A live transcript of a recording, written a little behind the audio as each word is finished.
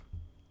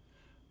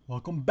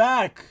Welcome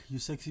back, you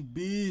sexy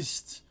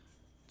beast,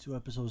 to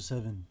episode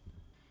 7.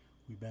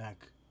 We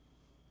back.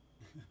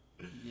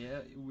 Yeah,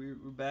 we're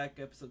back,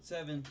 episode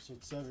 7.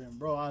 Episode 7.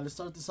 Bro, all right, let's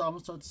start this off. I'm going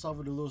to start this off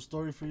with a little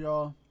story for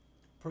y'all.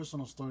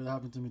 Personal story that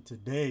happened to me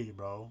today,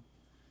 bro.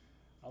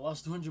 I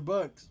lost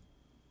 $200.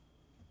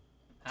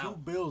 How? 2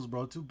 bills,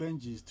 bro. 2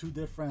 Benjis. 2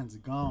 dead friends.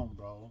 Gone,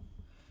 bro.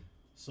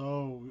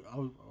 So,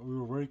 we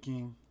were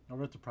working. I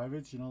worked at the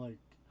privates, like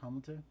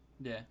Hamilton.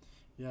 Yeah.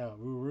 Yeah,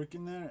 we were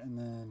working there, and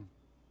then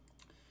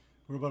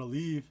we were about to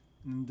leave,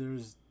 and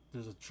there's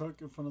a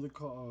truck in front of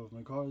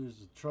my car.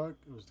 There's a truck.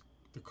 It was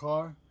the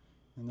car,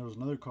 and there was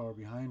another car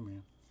behind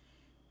me.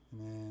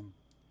 And then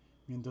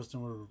me and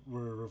Dustin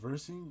were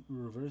reversing. We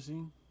were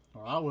reversing,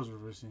 or I was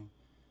reversing.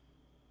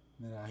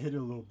 And then I hit it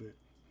a little bit.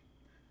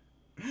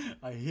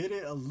 I hit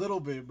it a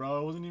little bit,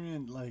 bro. It wasn't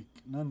even like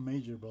none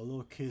major, bro. A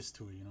little kiss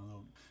to it,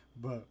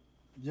 But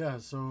yeah,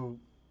 so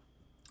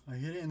I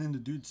hit it, and then the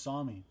dude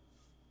saw me.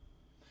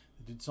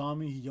 The dude saw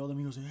me. He yelled at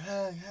me. He was like,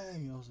 "Hey,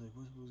 hey!" I was like,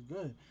 "What's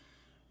good?"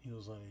 He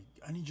was like,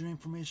 "I need your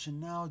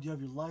information now. Do you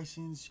have your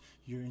license,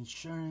 your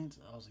insurance?"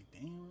 I was like,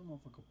 "Damn,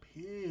 motherfucker,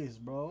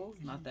 pissed, bro."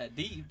 Not that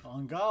deep.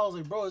 On God, I was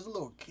like, "Bro, it's a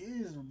little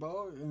kids,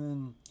 bro." And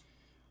then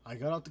I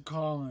got out the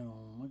car. I'm like,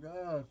 "Oh my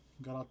God!"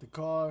 Got out the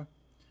car,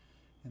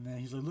 and then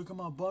he's like, "Look at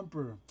my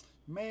bumper."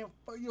 Man,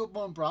 fuck your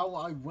bumper. I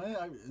went,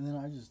 and then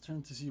I just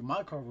turned to see if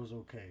my car was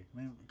okay,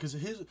 man. Because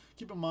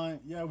keep in mind,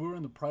 yeah, we were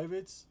in the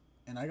privates,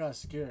 and I got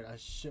scared. I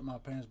shit my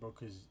pants, bro,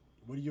 because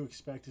what do you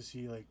expect to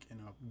see, like, in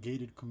a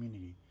gated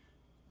community?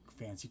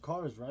 Fancy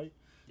cars, right?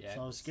 Yeah.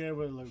 So I was scared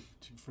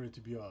for it to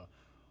be a,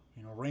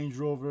 Range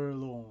Rover, a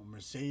little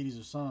Mercedes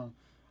or something.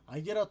 I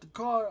get out the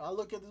car, I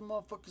look at this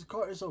motherfucker's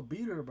car, it's a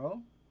beater,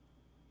 bro.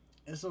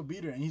 It's a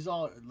beater, and he's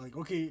all like,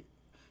 okay,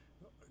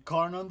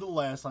 car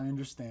nonetheless, I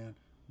understand.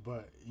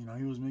 But, he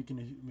was making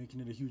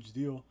it a huge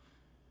deal.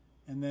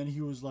 And then he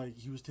was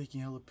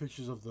taking hella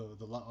pictures of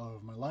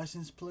of my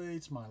license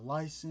plates, my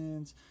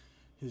license,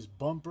 his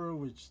bumper,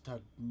 which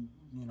had,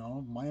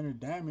 minor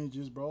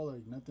damages, bro.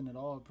 Like, nothing at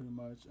all, pretty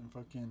much. And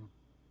fucking,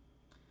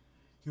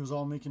 he was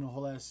all making a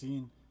whole ass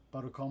scene,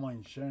 about to call my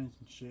insurance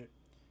and shit.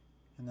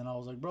 And then I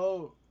was like,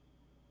 "Bro,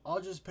 I'll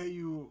just pay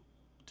you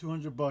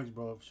 $200,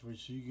 bro, so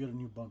you get a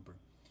new bumper."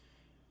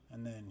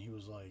 And then he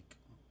was like,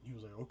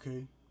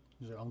 "Okay."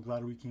 He's like, "I'm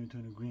glad we came to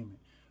an agreement."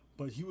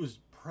 But he was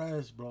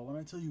pressed, bro. When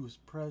I tell you he was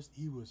pressed,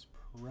 he was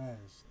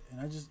pressed.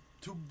 And I just,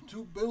 two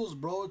bills,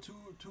 bro. Two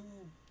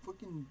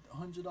fucking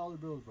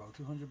 $100 bills, bro.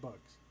 $200.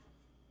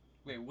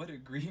 Wait, what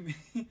agreement?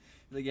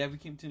 Like, yeah, we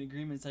came to an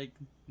agreement. It's like,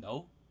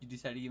 no, you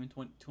decided to give him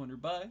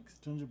 $200.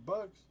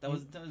 $200. That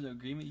was an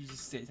agreement. You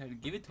just decided to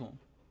give it to him.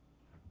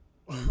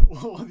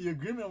 Well, the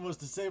agreement was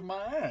to save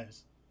my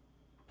ass.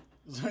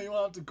 So you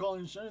won't have to call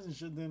insurance and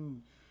shit.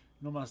 Then,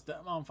 my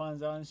stepmom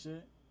finds out and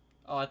shit.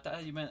 Oh, I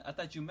thought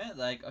you meant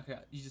like, okay,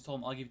 you just told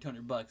him I'll give you $200,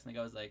 and the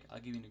guy was like, I'll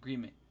give you an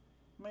agreement.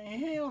 Man,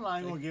 hell no, I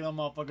ain't gonna give that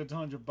motherfucker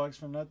 $200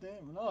 for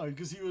nothing. No,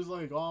 because he was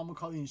like, "Oh, I'm gonna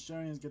call the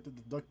insurance, get the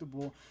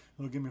deductible.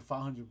 They'll give me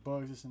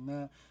 $500, this and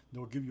that.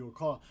 They'll give you a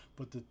call."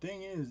 But the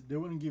thing is, they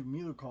wouldn't give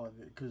me the car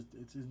because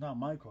it's not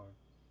my car.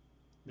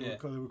 They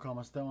would call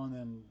my stepmom,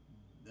 then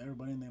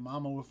everybody and their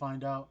mama would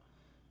find out.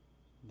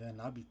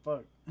 Then I'd be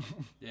fucked.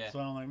 Yeah. So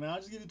I'm like, "Man, I'll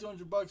just give you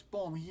 $200.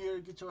 Boom, here,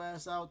 get your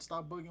ass out.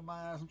 Stop bugging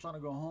my ass. I'm trying to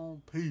go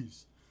home.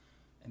 Peace."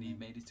 And he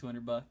made his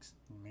 $200.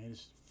 He made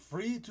his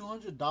free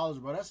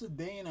 $200, bro. That's a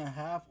day and a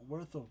half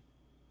worth of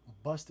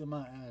busting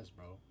my ass,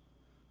 bro.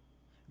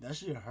 That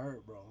shit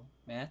hurt, bro.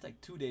 Man, that's like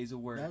 2 days of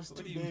work. That's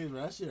 2 days,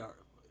 bro. That shit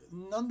hurt.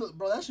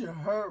 Bro, that shit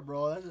hurt,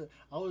 bro.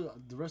 I was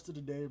the rest of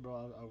the day,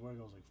 bro. I worked.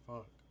 I was like,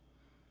 fuck.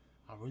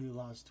 I really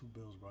lost 2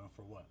 bills, bro.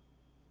 For what?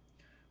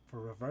 For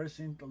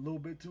reversing a little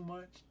bit too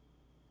much.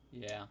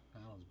 Yeah.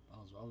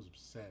 I was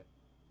upset.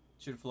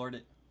 Should have floored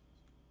it.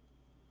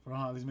 For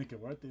at least make it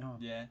worth it, huh?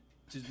 Yeah.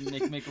 Just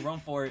make a run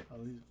for it. At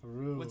least for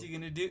real. What's he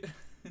gonna do?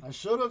 I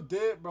should have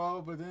did,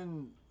 bro, but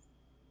then,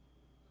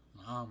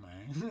 nah,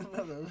 man.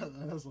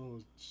 That's a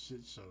whole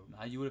shit show.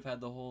 Nah, you would have had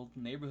the whole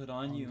neighborhood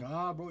on you.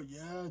 God, bro,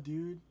 yeah,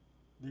 dude.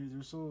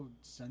 They're so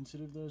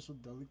sensitive. They're so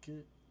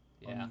delicate.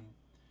 Yeah.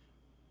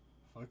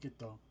 Fuck it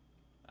though.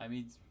 I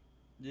mean,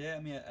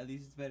 at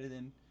least it's better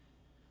than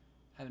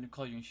having to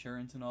call your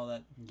insurance and all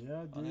that.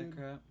 Yeah, dude. All that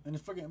crap. And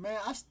it's fucking, man,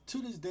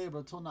 to this day,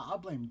 bro, till now, I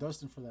blame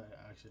Dustin for that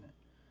accident.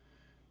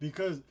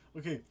 Because,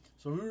 okay,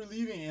 so we were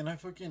leaving, and I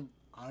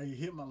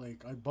hit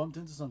I bumped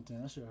into something.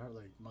 That shit hurt,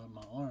 like,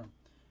 my arm.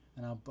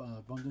 And I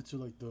bumped into,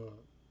 like,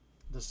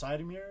 the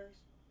side mirrors.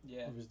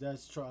 Yeah. Of his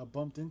dad's truck. I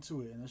bumped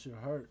into it, and that shit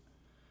hurt.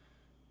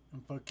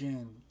 And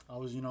fucking, I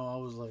was,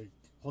 like,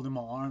 holding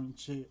my arm and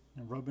shit,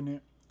 and rubbing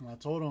it. And I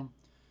told him,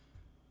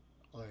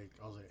 like,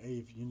 I was like, "Hey,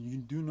 if you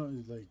do know,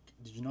 like,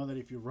 did you know that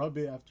if you rub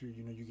it after,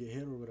 you get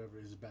hit or whatever,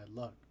 it's bad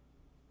luck?"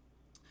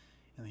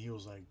 And he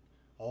was like,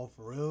 "Oh,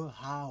 for real?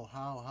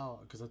 How?"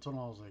 Because I told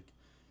him, I was like,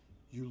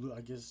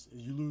 I guess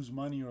you lose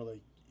money, or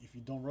like if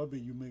you don't rub it,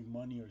 you make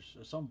money,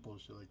 or some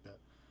bullshit like that.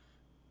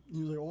 And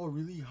he was like, "Oh,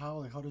 really? How?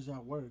 Like, how does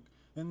that work?"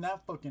 Then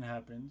that fucking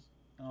happens,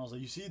 and I was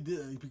like, "You see,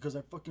 because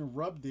I fucking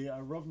rubbed it. I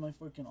rubbed my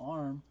fucking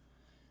arm,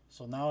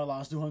 So now I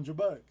lost $200.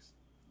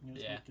 You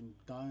just Yeah. fucking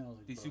dying. I was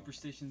like, These bro.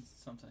 superstitions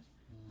sometimes.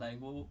 Mhm.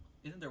 Like, well,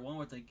 isn't there one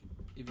where it's like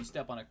if you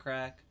step on a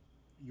crack?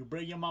 You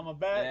break your mama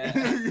back.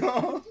 Yeah.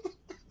 Yo.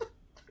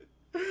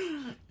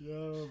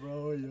 Yo,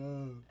 bro,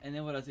 yo. And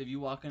then what else? If you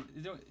walk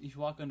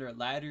under a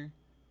ladder,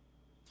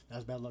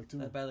 That's bad luck too.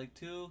 that's bad luck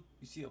too.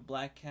 You see a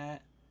black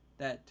cat,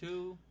 that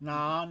too.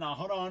 Nah,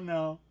 hold on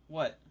now.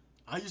 What?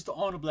 I used to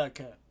own a black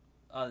cat.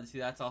 Oh, see,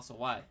 that's also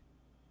why.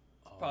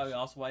 Oh, Probably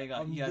also why you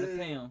gotta dead.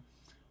 pay him.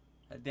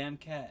 A damn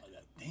cat.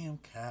 That damn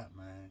cat,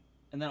 man.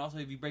 And then also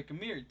if you break a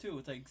mirror too,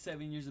 it's like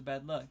 7 years of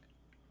bad luck.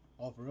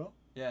 Oh, for real?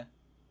 Yeah.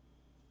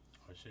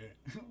 Oh, shit.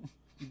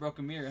 You broke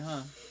a mirror,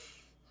 huh?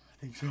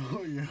 I think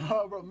so,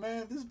 yeah, bro.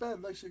 Man, this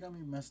bad luck shit got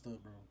me messed up,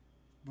 bro.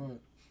 But,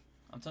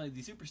 I'm telling you,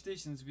 these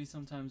superstitions we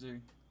sometimes are.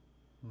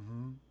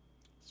 and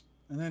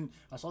then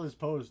I saw this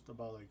post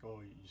about, like, oh,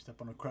 you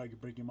step on a crack, you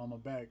break your mama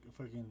back.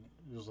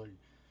 It was like,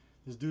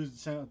 this dude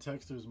sent a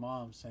text to his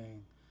mom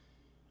saying,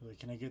 like,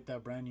 can I get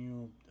that brand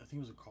new, I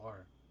think it was a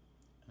car.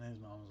 And then his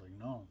mom was like,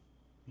 no,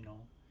 you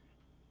know.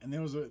 And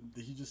there was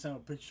he just sent a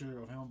picture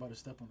of him about to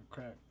step on a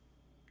crack.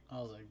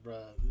 I was like,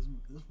 bruh,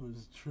 this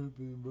was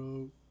tripping,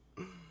 bro.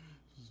 This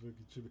was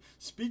fucking tripping.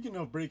 Speaking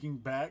of breaking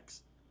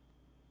backs,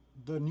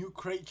 the new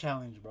crate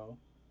challenge, bro.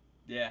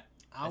 Yeah.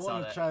 I saw want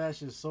to that. try that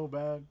shit so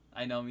bad.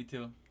 I know, me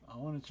too. I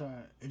want to try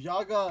it. If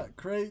y'all got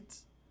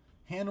crates,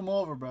 hand them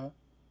over, bro.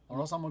 Or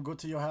else I'm going to go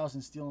to your house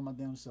and steal them my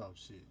damn self.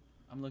 Shit.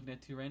 I'm looking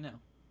at 2 right now.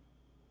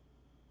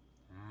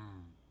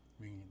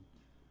 I mean,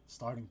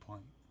 starting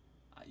point.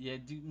 Yeah,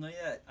 dude. No,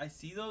 yeah. I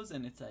see those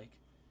and it's like,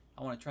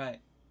 I want to try it.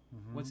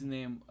 Mm-hmm. What's his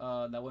name?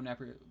 That one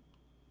rapper,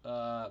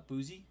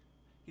 Boozy.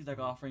 He's like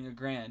offering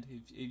 $1,000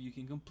 if you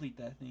can complete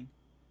that thing.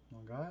 Oh,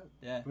 God?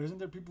 Yeah. But isn't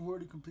there people who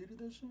already completed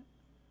that shit?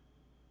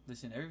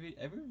 Listen, every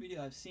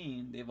video I've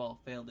seen, they've all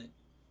failed it.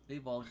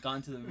 They've all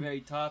gone to the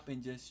very top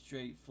and just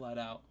straight flat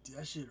out. Dude,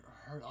 that shit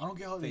hurt. I don't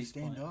get how they Face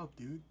stand plant. up,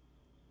 dude.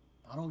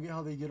 I don't get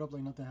how they get up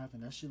like nothing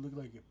happened. That shit look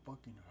like it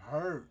fucking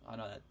hurt. I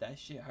know that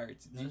shit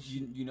hurts. That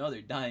You know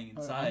they're dying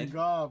Oh inside.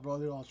 God, bro,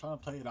 they're all trying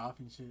to play it off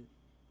and shit.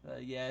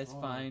 Yeah, it's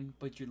Oh. fine,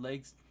 but your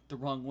legs the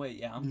wrong way.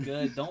 Yeah, I'm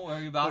good. Don't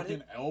worry about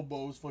fucking it.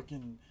 elbows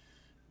fucking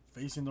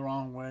facing the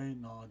wrong way.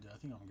 No, I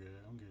think I'm good.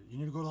 You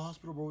need to go to the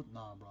hospital, bro?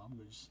 Nah, bro, I'm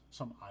good. Just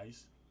some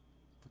ice.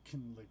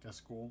 Fucking like at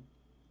school.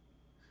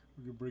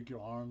 We could break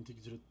your arm, take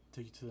you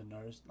to the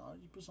nurse. No,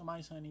 you put some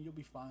ice on it, you'll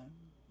be fine.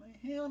 Man,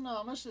 hell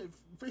no, my shit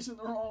facing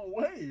the wrong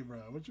way, bro.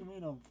 What you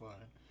mean I'm fine?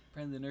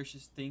 Apparently the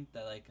nurses think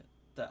that like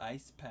the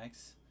ice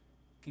packs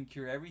can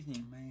cure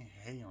everything. Man,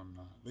 hell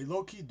no. They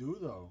low key do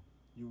though.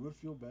 You would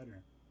feel better.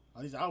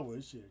 At least I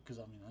would, shit. Cause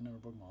I mean, I never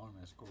broke my arm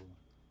at school.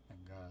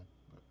 Thank God.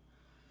 But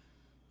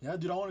yeah,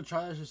 dude, I want to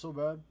try that shit so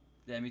bad.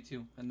 Yeah, me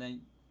too. And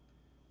then,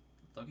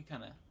 Loki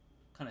kind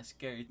of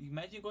scary.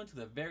 Imagine going to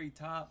the very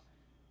top,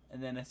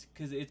 and then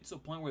because it's a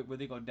point where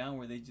they go down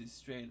where they just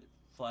straight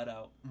flat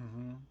out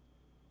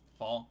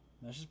fall,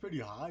 That's just pretty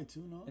high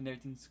too, no? and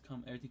everything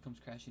comes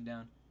crashing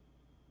down.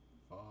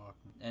 Fuck.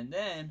 And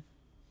then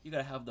you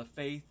gotta have the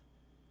faith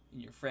in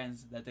your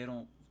friends that they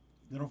don't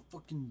They don't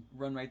fucking.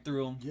 run right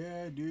through them.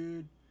 Yeah,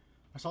 dude.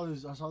 I saw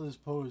this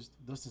post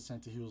Dustin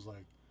sent it. He was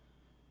like,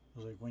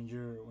 when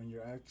your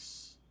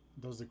ex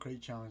does the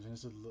crate challenge and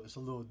it's a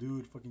little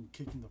dude fucking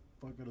kicking the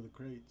fuck out of the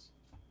crates.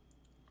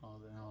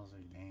 And I was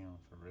like, damn,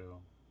 for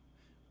real.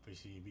 But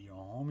see, be your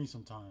homie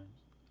sometimes.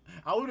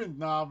 I wouldn't,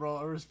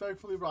 bro.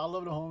 Respectfully, bro. I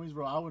love the homies,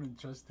 bro. I wouldn't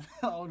trust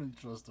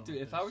them. Dude,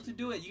 if I were to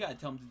do it, you gotta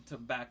tell them to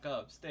back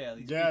up, stay at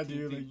least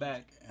 15 feet like,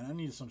 back. And I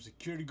need some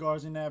security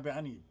guards in that, but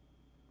I need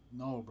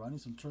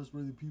some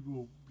trustworthy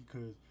people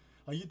because,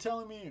 are you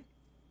telling me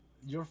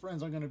your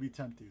friends are gonna be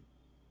tempted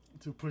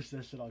to push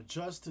that shit out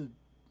just to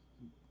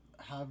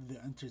have the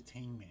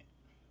entertainment?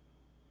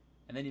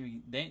 And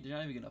then they're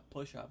not even gonna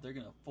push off. They're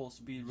gonna full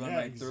speed run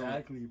right through it.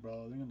 Exactly,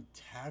 bro. They're gonna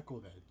tackle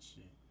that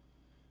shit.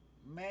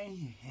 Man,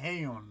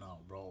 hell no,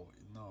 bro.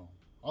 No,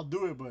 I'll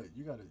do it, but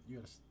you gotta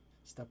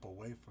step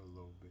away for a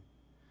little bit.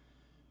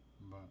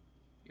 But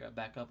You gotta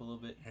back up a little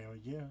bit. hell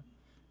yeah.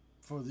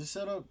 For this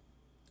setup,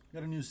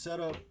 got a new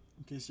setup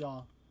in case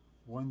y'all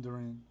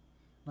wondering.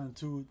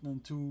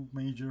 Nothing too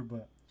major,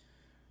 but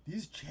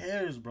these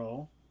chairs,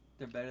 bro,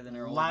 They're better than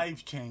our old.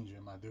 life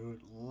changing, my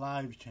dude.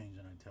 Life changing,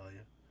 I tell you.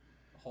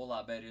 A whole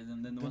lot better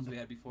than the ones we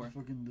had before.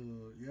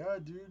 Yeah,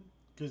 dude.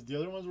 Because the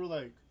other ones were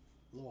like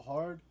a little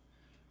hard,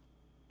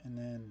 and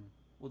then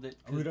Well,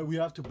 we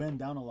have to bend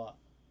down a lot.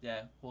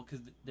 yeah. Well,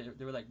 because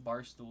they were like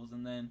bar stools,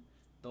 and then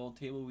the old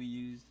table we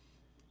used,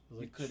 It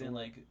was, we couldn't short.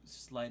 like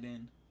slide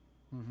in.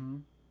 Mm-hmm.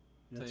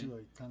 You had So to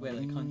like kind We of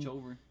had like hunch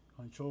over.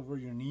 hunch over.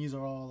 Your knees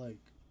are all like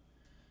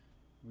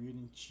weird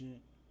and shit.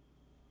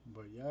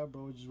 But yeah,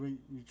 bro, just wait.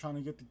 We're trying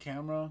to get the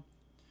camera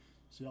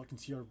so y'all can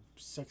see our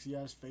sexy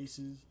ass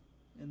faces.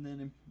 And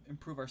then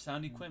improve our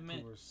sound equipment.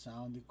 Improve our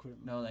sound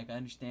equipment. No, like I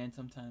understand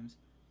sometimes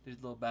there's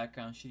a little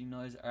background shitty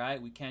noise. All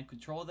right, we can't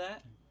control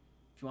that.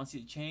 If you want to see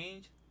it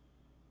change,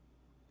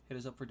 hit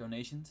us up for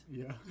donations.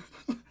 Yeah.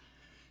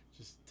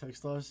 Just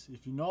text us.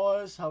 If you know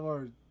us, have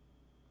our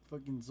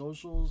fucking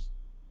socials,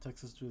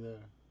 text us through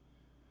there.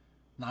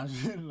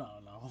 Nah,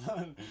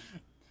 no.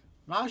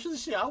 Nah, actually,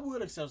 shit, I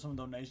would accept some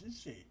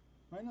donations. Shit,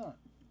 why not?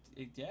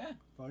 Yeah.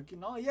 Fucking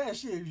no, yeah,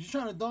 shit. If you're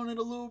trying to donate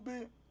a little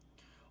bit,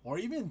 or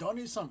even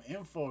donate some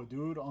info,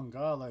 dude. On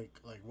God, like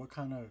what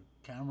kind of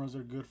cameras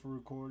are good for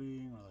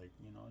recording, or like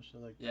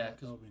shit like Yeah, that.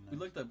 because Nice. we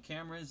looked up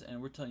cameras,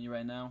 and we're telling you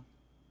right now,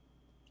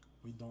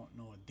 we don't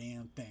know a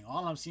damn thing.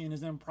 All I'm seeing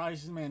is them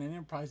prices, man, and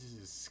them prices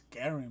is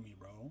scaring me,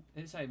 bro.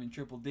 it's not even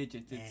triple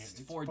digits. It's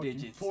Man, 4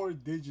 digits. 4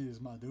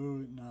 digits, my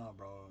dude. Nah,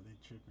 bro, they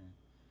tripping.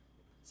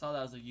 Saw that,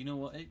 I was like, you know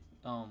what?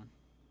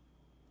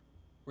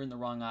 We're in the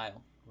wrong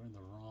aisle. We're in the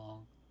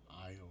wrong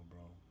aisle, bro.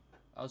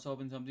 I was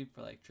hoping something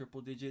for like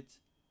triple digits.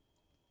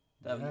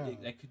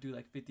 That could do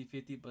like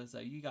 50-50, but it's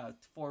like you got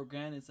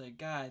 $4,000. It's like,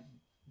 god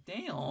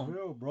damn. For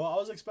real, bro. I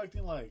was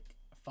expecting like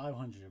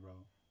 500, bro.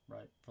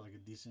 Right, for like a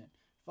decent.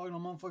 Fucking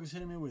motherfuckers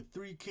hitting me with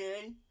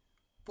 3K,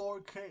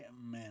 4K.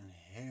 Man,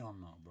 hell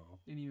no, bro.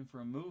 And even for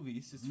a movie,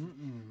 it's just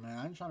man.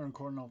 I'm trying to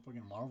record no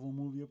fucking Marvel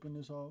movie up in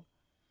this hole.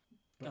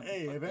 But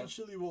hey,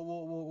 eventually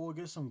we'll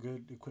get some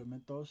good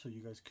equipment though, so you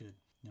guys could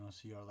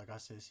see our, like I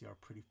said, see our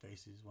pretty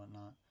faces,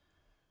 whatnot.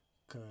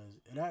 Cause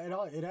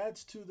it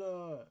adds to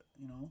the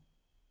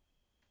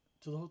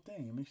to the whole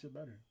thing. It makes it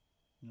better.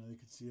 They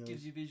could see us.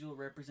 Gives you visual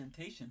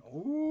representation.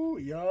 Oh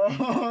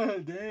yeah,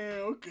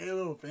 damn. Okay, a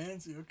little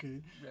fancy.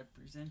 Okay.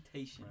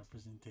 Representation.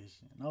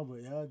 No,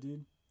 but yeah,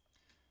 dude.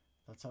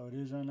 That's how it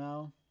is right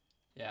now.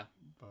 Yeah.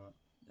 But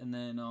and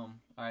then all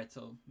right,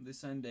 so this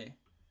Sunday,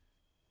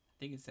 I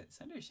think it's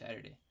Sunday or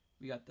Saturday.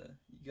 You got the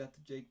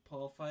Jake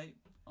Paul fight.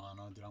 Oh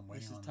no, dude, I'm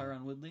waiting on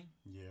Tyron Woodley.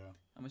 Yeah.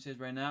 I'm gonna say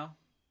right now,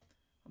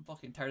 I'm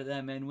fucking tired of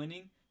that man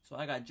winning. So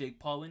I got Jake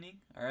Paul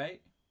winning. All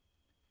right.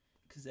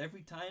 Because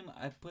every time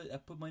I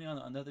put money on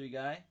another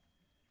guy,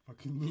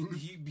 fucking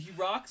he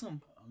rocks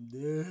him. I'm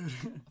dead.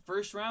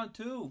 First round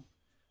too.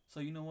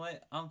 So you know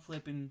what? I'm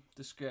flipping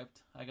the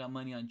script. I got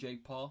money on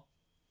Jake Paul.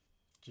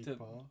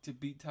 To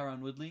beat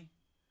Tyron Woodley.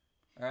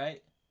 All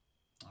right.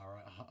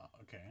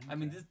 Okay. I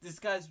mean this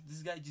guy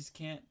just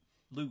can't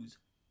lose.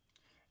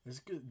 It's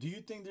good. Do you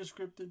think they're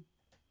scripted?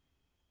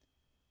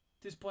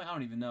 At this point, I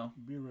don't even know.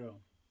 Be real.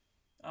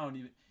 I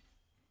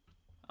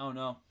don't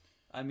know.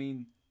 I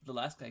mean, the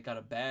last guy got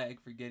a bag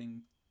for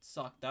getting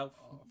socked out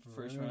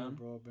first round.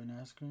 Bro, Ben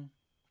Askren.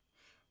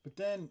 But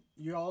then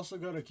you also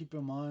gotta keep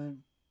in mind,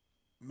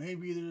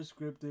 maybe they're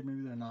scripted,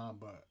 maybe they're not.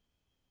 But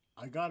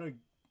you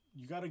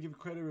gotta give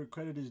credit where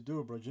credit is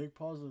due, bro. Jake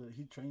Paul's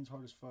he trains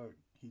hard as fuck.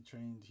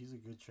 He's a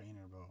good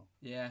trainer, bro.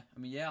 Yeah, I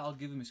mean, yeah, I'll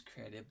give him his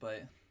credit,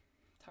 but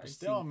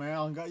still, man,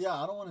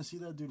 I don't want to see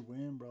that dude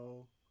win,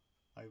 bro.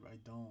 I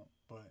don't.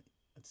 But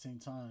at the same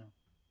time,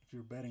 if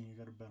you're betting, you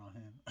gotta bet on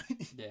him.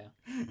 Yeah,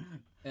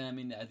 and I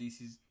mean, at least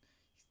he's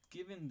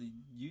giving the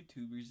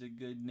YouTubers a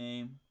good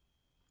name.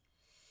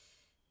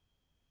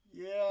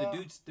 Yeah, the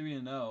dude's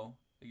 3-0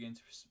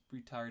 against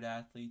retired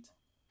athletes.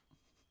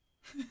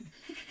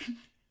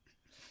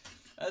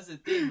 That's the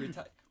thing,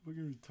 retired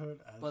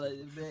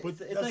athletes. But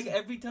it's like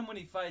every time when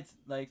he fights,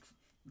 like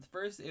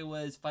first it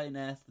was fight an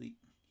athlete.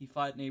 He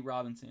fought Nate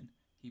Robinson.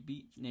 He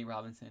beat Nate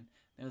Robinson.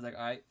 Then it was like,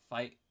 all right,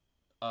 fight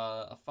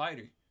a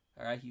fighter.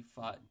 All right, he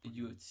fought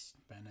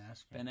Ben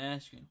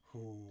Askren,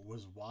 who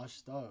was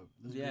washed up.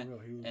 Let's be real.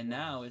 He was and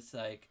now it's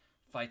like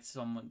fight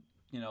someone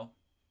who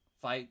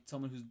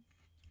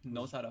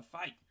knows how to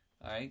fight.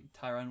 All right,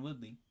 Tyron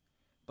Woodley.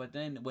 But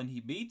then when he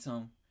beats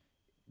him,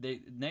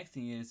 the next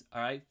thing is,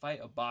 all right,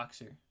 fight a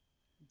boxer.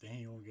 Then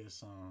he won't get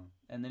some.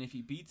 And then if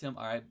he beats him,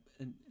 all right,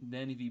 and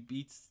then if he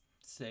beats,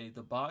 say,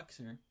 the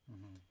boxer,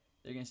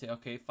 they're gonna say,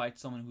 okay, fight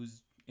someone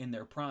who's in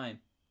their prime.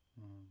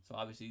 So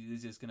obviously,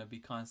 this is gonna be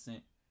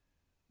constant.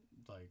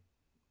 Like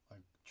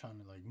trying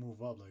to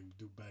move up,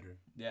 do better.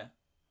 Yeah.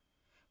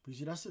 But you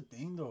see, that's the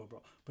thing though,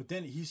 bro. But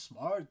then he's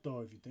smart though,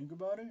 if you think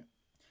about it.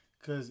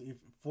 Cause if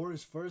for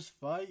his first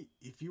fight,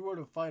 if he were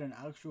to fight an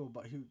actual,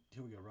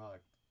 he'll get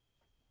rocked,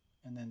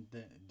 and then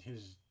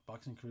his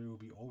boxing career will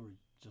be over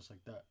just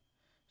like that.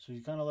 So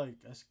he's kind of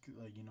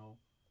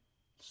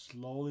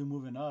slowly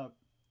moving up,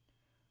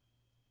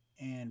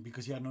 and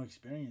because he had no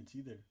experience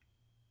either,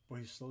 but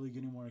he's slowly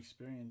getting more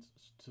experience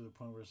to the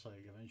point where it's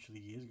like eventually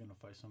he is gonna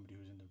fight somebody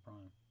who's in their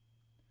prime.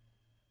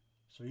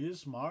 So he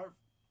is smart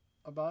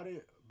about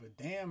it, but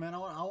damn, man, I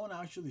want to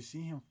actually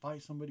see him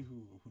fight somebody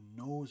who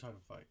knows how to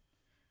fight.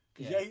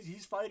 Cause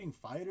he's fighting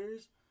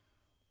fighters,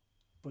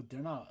 but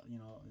they're not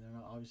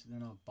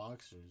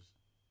boxers.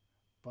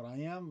 But I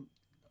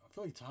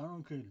feel like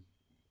Tyron could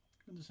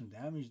do some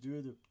damage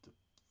due to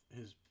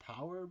his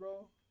power,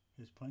 bro.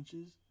 His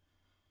punches.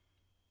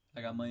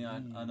 I got money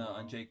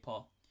on Jake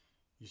Paul.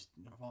 You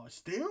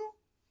still?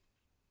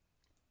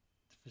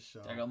 For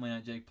sure. I got money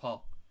on Jake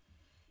Paul.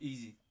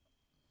 Easy.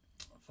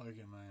 Fuck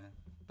it, man.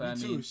 But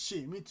me too.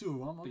 Shit, me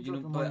too. I'm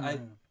dropping money on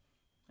him.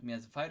 I mean,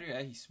 as a fighter,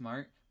 yeah, he's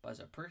smart. But as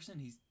a person,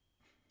 he's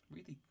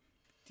really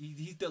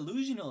he's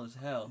delusional as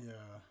hell.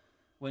 Yeah.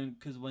 When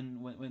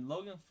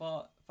Logan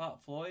fought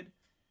Floyd,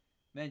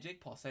 man,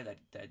 Jake Paul said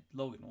that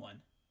Logan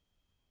won.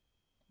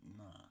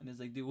 Nah. And it's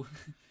like, dude,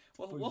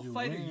 What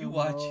fight are you bro?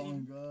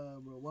 watching? Oh my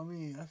God, bro. Well, I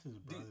mean, that's his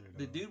brother.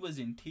 The dude was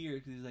in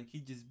tears because he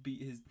just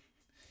beat his.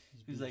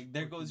 He was like,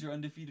 "There goes your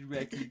undefeated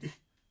record."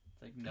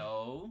 It's like,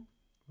 no.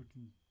 I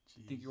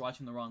think you're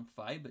watching the wrong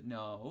fight, but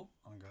no.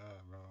 Oh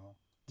God, bro.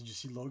 Did you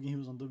see Logan? He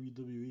was on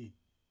WWE.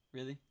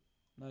 Really?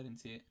 No, I didn't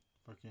see it.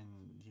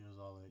 He was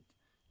all like,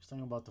 he's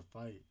talking about the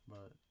fight,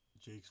 but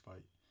Jake's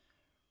fight.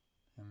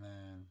 And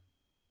then,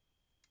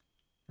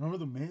 remember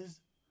The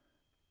Miz?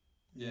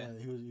 Yeah.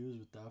 He was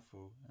with that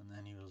fool. And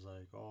then he was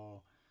like,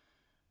 oh,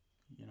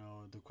 you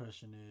know, the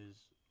question is,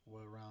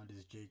 what round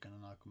is Jake going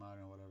to knock him out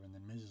and whatever. And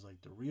then Miz is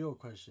like, the real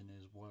question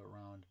is, what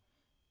round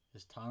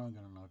is Tyron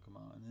going to knock him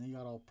out? And then he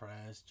got all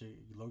pressed.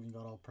 Logan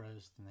got all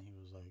pressed. And then he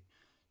was like,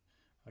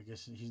 I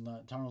guess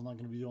Tyron's not going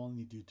to be the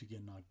only dude to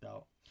get knocked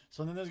out.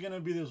 So then there's going to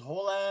be this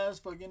whole ass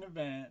fucking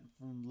event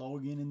from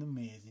Logan and The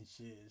Miz and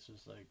shit. It's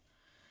just like,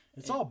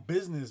 it's all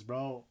business,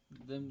 bro.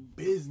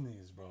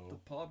 Business, bro. The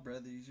Paul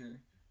brothers are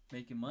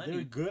making money.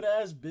 They're good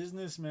ass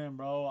businessmen,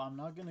 bro. I'm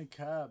not going to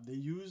cap. They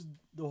use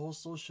the whole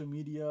social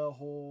media,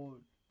 whole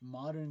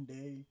modern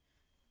day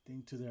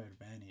thing to their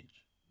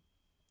advantage.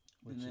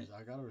 Which is,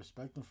 I got to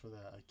respect them for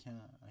that. I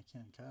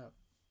can't cap.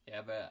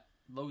 Yeah, but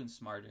Logan's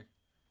smarter.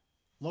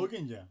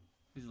 Logan, yeah.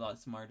 He's a lot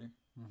smarter.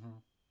 Mm-hmm.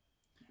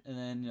 And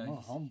then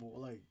more humble,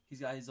 like he's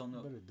got his own.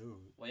 Better do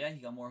it. Well, yeah, he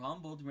got more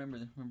humbled.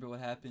 Remember what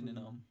happened in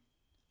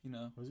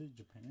Was it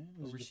Japan?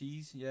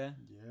 Overseas, yeah.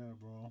 Yeah,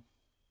 bro.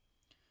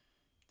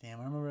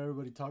 Damn, I remember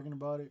everybody talking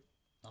about it.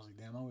 I was like,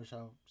 damn, I wish I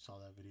saw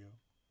that video.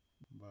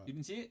 But you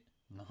didn't see it?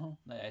 No.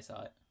 No, I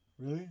saw it.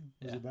 Really?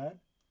 Was it bad?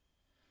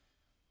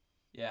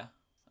 Yeah,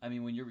 I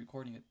mean when you're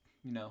recording it,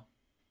 Nah,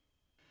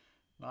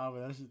 but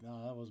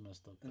that was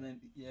messed up. And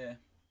then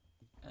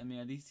I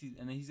mean, at least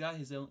he's got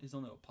his own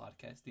little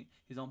podcast thing,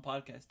 his own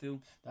podcast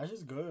too. That's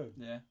just good.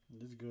 Yeah,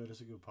 it's good.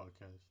 It's a good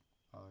podcast.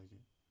 I like it.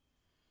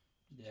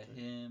 Yeah,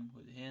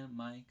 him,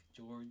 Mike,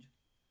 George.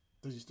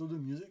 Does he still do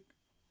music?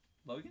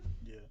 Logan?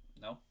 Yeah.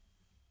 No,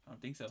 I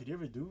don't think so. Did he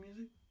ever do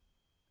music?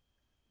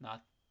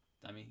 Not.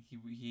 I mean,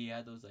 he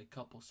had those like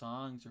couple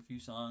songs or a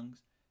few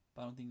songs,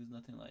 but I don't think it was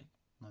nothing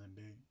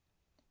big.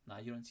 Nah,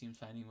 you don't see him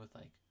signing with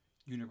like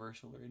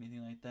Universal or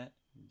anything like that.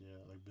 Yeah,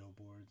 like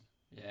billboards.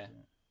 Yeah.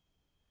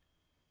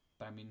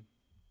 But I mean,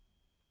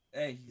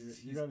 hey,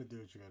 you gotta do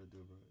what you gotta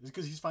do, bro. It's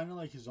because he's finding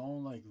like his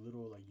own like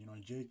little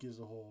like Jake is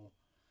a whole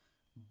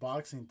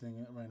boxing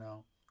thing right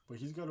now, but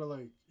he's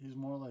he's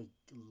more like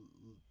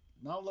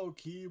not low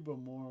key, but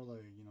more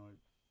like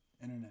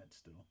internet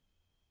still.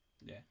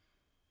 Yeah.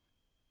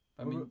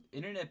 I mean,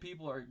 internet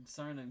people are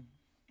starting to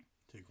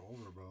take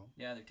over, bro.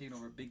 Yeah, they're taking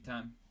over big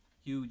time,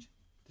 huge.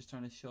 They're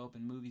starting to show up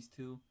in movies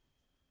too.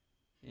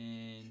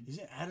 And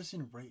Isn't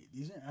Addison Rae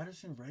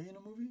in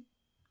a movie?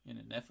 In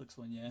a Netflix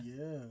one, yeah.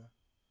 Yeah.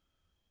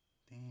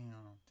 Damn.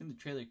 I think the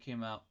trailer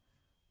came out,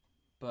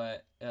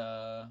 but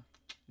the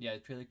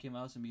trailer came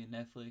out. It's gonna be on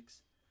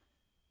Netflix,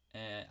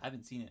 and I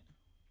haven't seen it.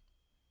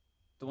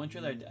 The one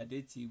trailer I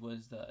did see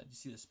was did you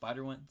see the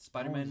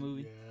Spider-Man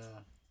movie?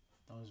 Yeah,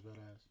 that was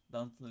badass.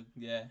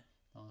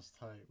 That was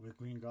tight with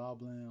Green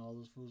Goblin, all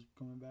those fools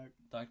coming back.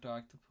 Dr.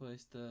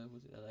 Octopus,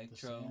 was it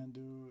Electro? The Sand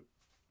Dude.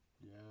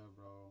 Yeah,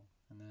 bro.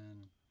 And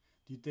then,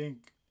 do you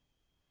think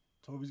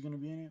Toby's gonna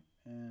be in it?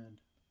 And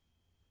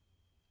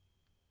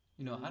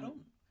I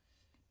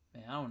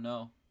don't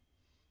know.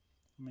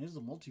 I mean, it's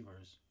the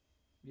multiverse.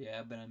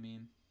 Yeah, but I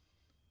mean,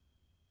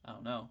 I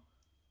don't know.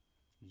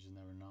 You just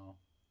never know.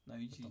 No,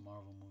 the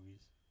Marvel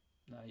movies.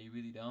 No, you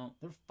really don't.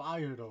 They're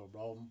fire though,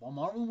 bro.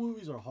 Marvel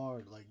movies are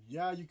hard. Like,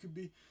 yeah, you could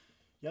be,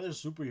 they're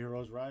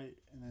superheroes, right?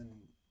 And then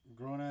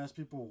grown ass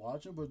people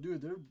watch them, but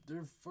dude,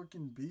 they're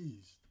fucking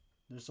beasts.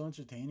 They're so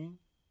entertaining,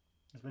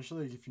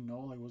 especially if you know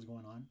like what's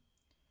going on.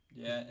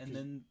 Yeah,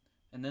 and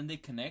then they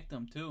connect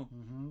them too.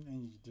 Mm-hmm.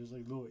 And there's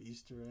like little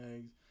Easter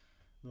eggs,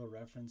 little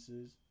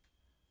references.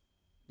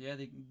 Yeah,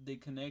 they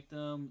connect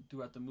them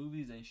throughout the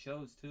movies and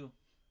shows too.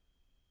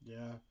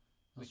 Yeah,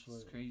 which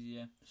is crazy.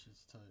 Yeah,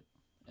 shit's tight.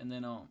 And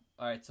then all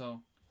right.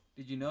 So,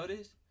 did you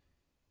notice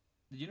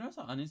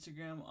on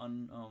Instagram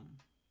on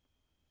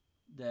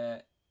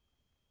that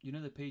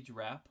the page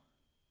Rap?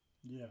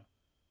 Yeah.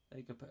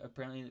 Like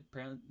apparently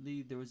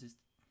there was this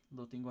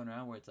little thing going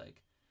around where it's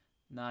like,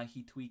 nah,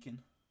 he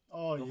tweaking.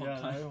 Oh yeah,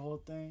 that whole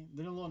thing.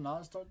 Didn't Lil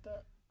Nas start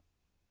that?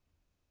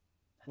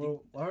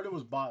 I heard it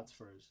was bots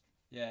first.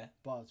 Yeah.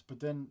 Bots, but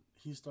then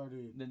he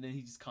started. Then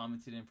he just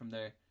commented in from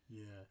there.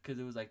 Yeah. Because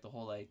it was like the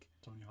whole like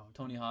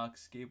Tony Hawk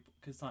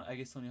because I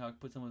guess Tony Hawk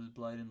put some of his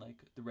blood in like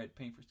the red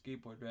paint for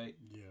skateboard, right?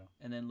 Yeah.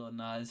 And then Lil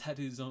Nas had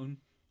his own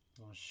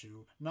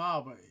shoe.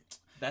 Nah, but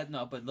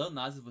but Lil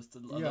Nas was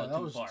still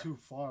that was too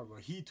far. But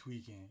he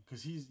tweaking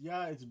because it's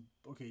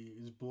okay.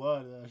 It's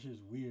blood. That shit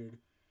is weird.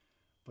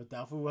 But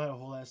that fool had a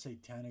whole ass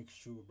satanic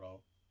shoe,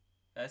 bro.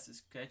 That's the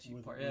sketchy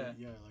part. Yeah.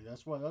 Yeah, like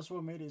that's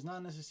what made it. It's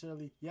not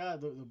necessarily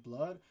the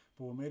blood,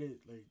 but what made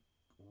it like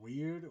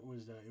weird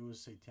was that it was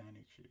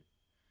satanic shit.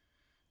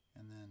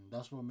 And then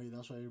that's why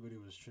everybody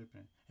was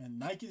tripping. And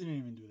Nike didn't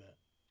even do that.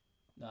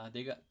 Nah,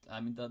 they got.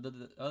 I mean,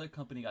 the other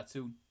company got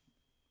sued.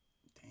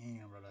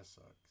 Damn, bro, that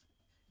sucks.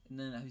 And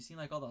then have you seen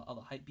like all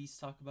the hype beasts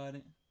talk about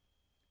it?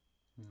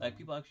 No. Like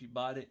people actually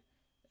bought it,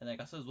 and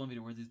like I saw this one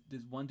video where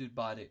this one dude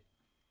bought it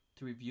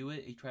to review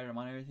it. He tried it on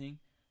and everything.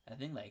 I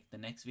think like the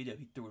next video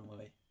he threw it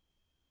away.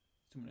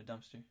 Threw it in a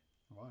dumpster.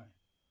 Why?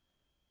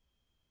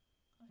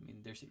 I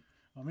mean, there's.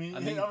 I mean,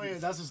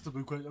 that's a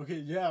stupid question. Okay,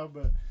 yeah,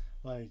 but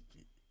like,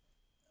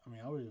 I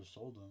mean, I would have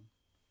sold them.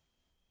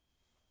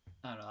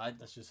 I don't know.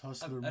 That's just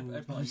hustler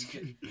move.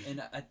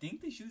 And I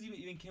think the shoes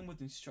even came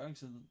with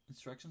instructions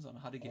on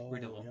how to get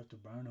rid of them. You have to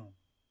burn them.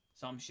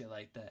 Some shit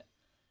like that.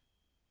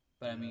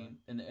 But yeah. I mean,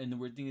 and the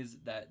weird thing is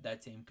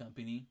that same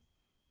company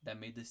that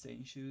made the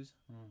Satan shoes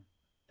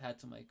had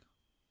some like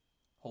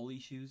holy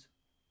shoes.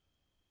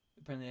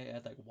 Apparently, they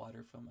had like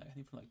water from like I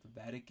think from like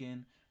the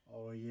Vatican.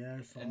 Oh yeah,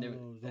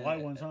 the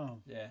white ones, huh?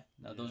 Yeah,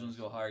 no, those ones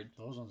go hard.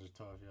 Those ones are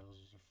tough. Yeah, those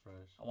are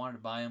fresh. I wanted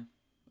to buy them.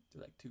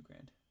 They're like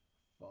 $2,000.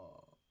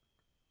 Fuck.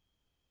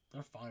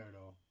 They're fire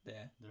though.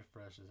 Yeah, they're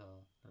fresh as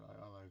hell.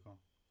 I like them.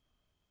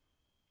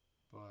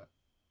 But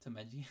to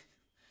imagine,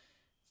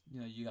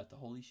 you got the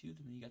holy shoes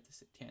and then you got the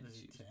satanic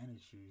shoes. Satanic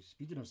shoes.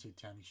 Speaking of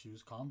satanic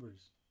shoes,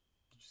 Converse.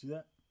 Did you see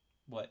that?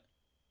 What?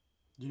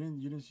 You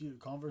didn't see it?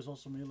 Converse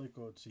also made like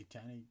a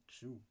satanic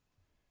shoe.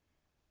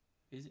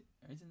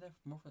 Isn't that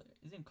more for?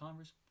 Isn't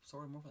Converse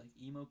sort of more for like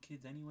emo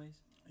kids, anyways?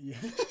 Yeah.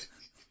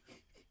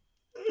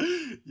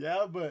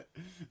 Yeah, but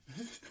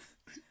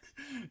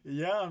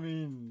yeah, I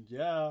mean,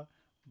 yeah,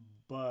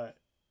 but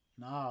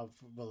nah,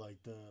 but like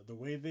the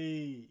way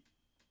they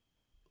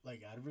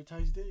like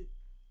advertised it,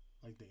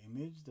 like the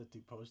image that they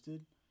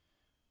posted,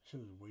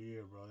 shit was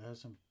weird, bro. They had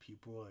some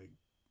people like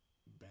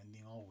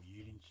bending all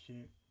weird and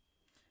shit.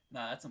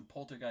 Nah, that's some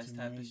poltergeist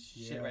type of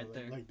shit right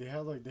there. Like they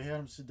had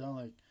them sit down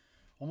like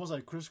almost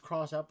like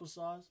crisscross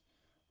applesauce,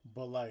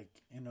 but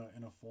like in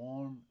a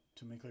form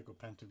to make like a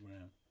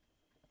pentagram.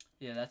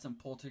 Yeah, that's some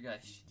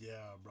poltergeist.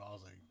 Yeah, bro. I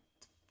was like,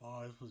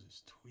 "Fuck, this was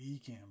just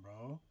tweaking,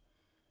 bro."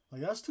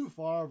 Like that's too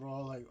far,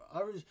 bro. Like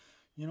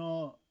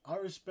I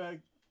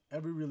respect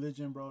every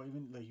religion, bro.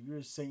 Even like if you're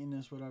a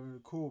Satanist, whatever,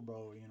 cool,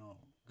 bro.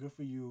 Good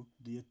for you.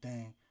 Do your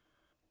thing.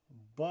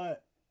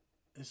 But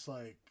it's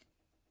like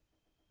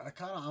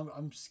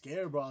I'm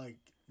scared, bro. Like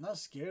not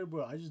scared,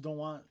 but I just don't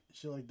want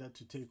shit like that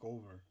to take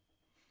over.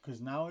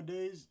 Cause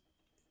nowadays,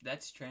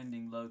 that's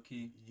trending low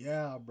key.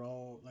 Yeah,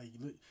 bro. Like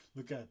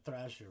look at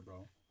Thrasher,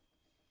 bro.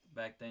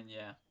 Back then,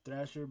 yeah.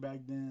 Thrasher back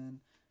then,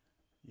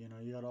 you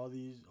got all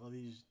these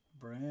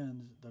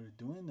brands that are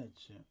doing that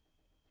shit.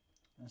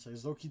 And so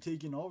it's low key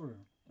taking over.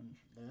 And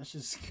that's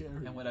just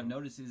scary. And what I've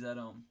noticed is that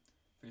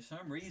for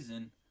some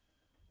reason,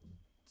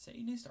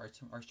 Satanists are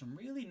some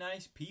really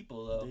nice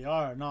people though. They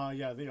are. No,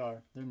 yeah, they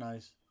are. They're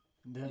nice.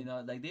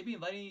 Like they be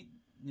inviting.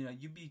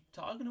 You be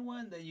talking to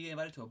one, then you get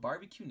invited to a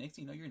barbecue. Next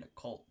thing you know, you're in a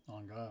cult. Oh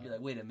God! You're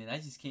like, wait a minute, I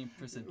just came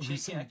for some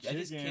chicken.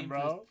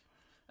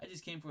 I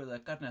just came for the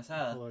carne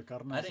asada.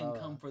 I didn't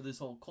come for this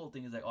whole cult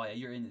thing. It's like, oh yeah,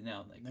 you're in it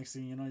now. Like next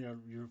thing you know, you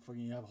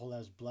have a whole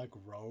ass black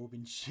robe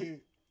and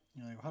shit.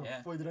 You're like, how the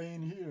fuck did I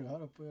end here? How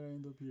the fuck did I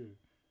end up here?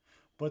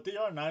 But they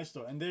are nice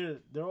though, and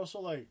they're also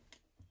like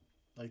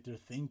they're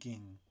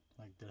thinking,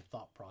 like their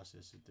thought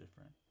process is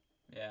different.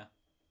 Yeah.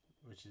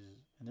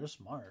 And they're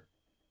smart.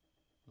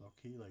 Low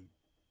key, like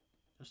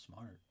they're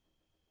smart.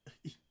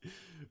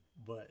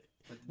 But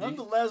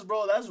nonetheless,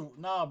 bro,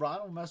 bro. I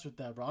don't mess with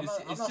that, bro. I'm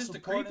not just the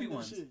creepy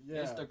ones. Shit.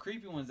 Yeah. It's the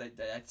creepy ones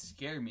that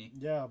scare me.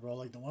 Yeah, bro.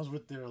 Like the ones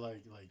with their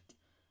like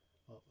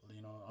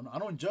I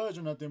don't judge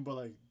or nothing, but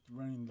like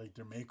wearing like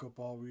their makeup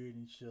all weird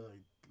and shit,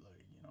 like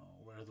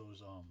wear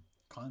those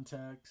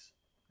contacts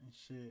and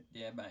shit.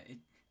 Yeah, but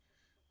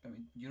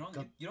you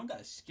don't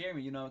gotta scare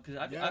me, because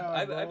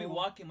I be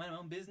walking my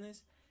own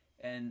business,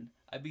 and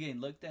I be getting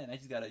looked at, and I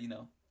just gotta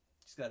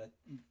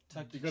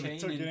tuck the chain.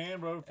 Tuck it in,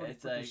 bro.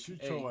 It's like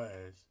shoot your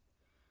ass.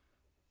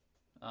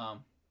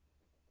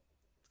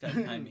 It's guy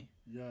behind me.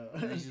 Yeah.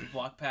 And I just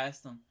walk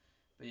past them.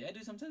 But yeah,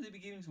 dude, sometimes they be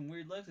giving some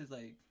weird looks. It's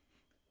like,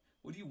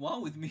 what do you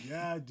want with me?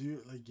 Yeah,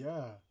 dude. Like,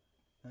 yeah.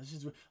 That's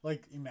just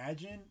like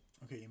imagine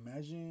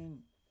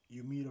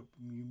you meet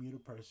a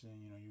person.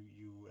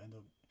 You end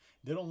up.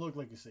 They don't look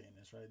like a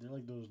Satanist, right? They're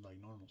like those like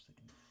normal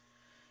Satanists.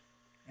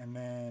 And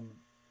then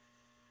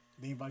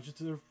they invite you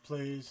to their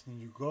place. Then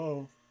you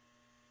go.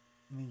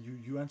 And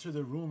then you enter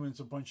the room and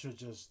it's a bunch of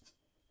just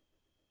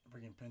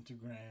freaking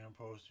pentagram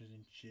posters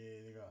and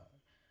shit. They got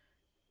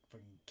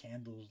fucking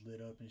candles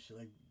lit up and shit.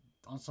 Like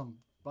on some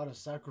about to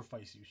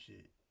sacrifice you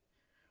shit.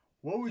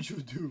 What would you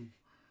do?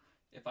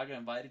 If I got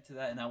invited to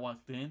that and I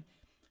walked in,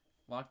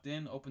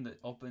 opened the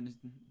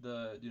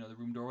the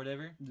room door or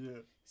whatever.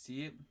 Yeah.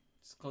 See it?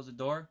 Just close the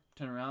door,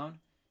 turn around.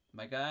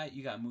 My guy,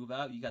 you gotta move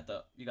out. You got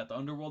the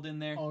underworld in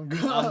there. Oh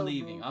God, I'm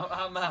leaving.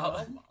 I'm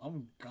out.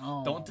 I'm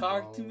gone. Don't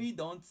talk to me.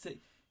 Don't say.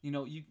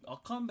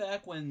 I'll come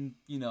back when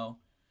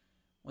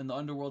when the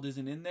underworld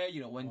isn't in there.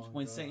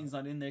 When Satan's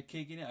not in there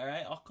kicking it. All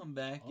right, I'll come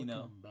back. I'll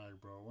come back,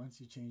 bro.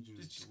 Once you change your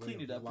just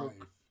clean it up, life,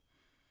 bro.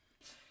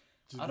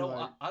 I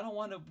don't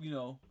want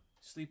to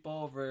sleep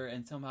over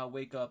and somehow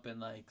wake up in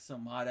like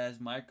some hot ass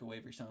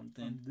microwave or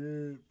something.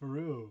 Dude, for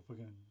real,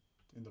 fucking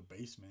in the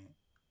basement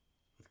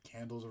with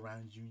candles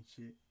around you and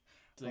shit.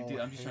 It's like, dude,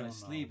 I'm just trying to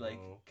sleep. Like,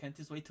 can't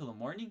this wait till the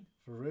morning?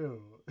 For real.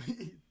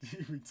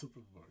 Wait till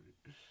the morning.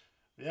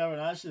 Yeah, but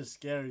that shit's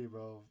scary,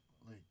 bro.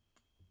 Like,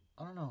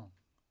 I don't know.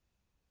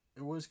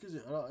 It was because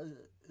it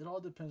all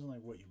depends on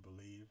like what you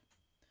believe.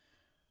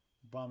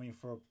 But I mean,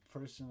 for a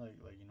person like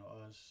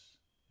us,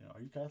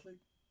 are you Catholic?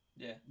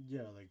 Yeah.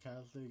 Yeah, like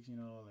Catholics,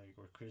 like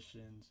or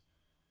Christians.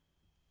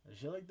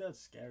 Shit like that's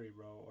scary,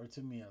 bro. Or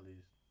to me at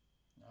least,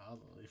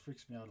 it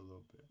freaks me out a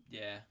little bit.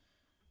 Yeah.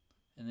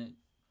 And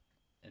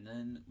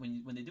then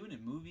when they do it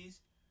in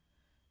movies,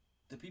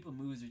 the people in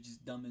movies are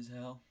just dumb as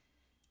hell.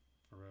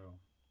 For real.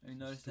 Have you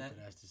noticed that?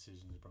 Stupid ass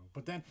decisions, bro.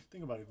 But then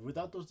think about it.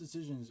 Without those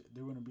decisions,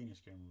 there wouldn't be any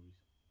scary movies.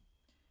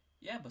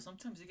 Yeah, but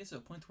sometimes it gets to a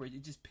point where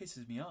it just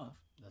pisses me off.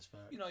 That's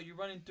fact. You're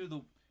running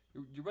through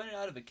you're running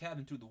out of a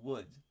cabin through the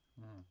woods,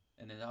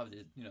 and then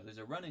there's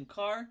a running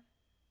car,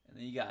 and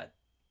then you got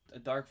a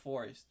dark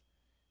forest.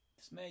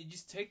 This man, you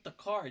just take the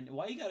car, and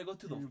why you gotta go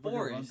through the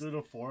forest? Run through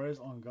the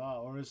forest on God,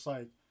 or it's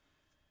like,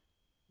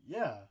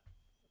 yeah,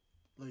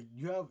 like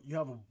you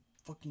have a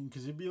fucking,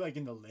 because it'd be like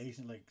in the lakes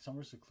and like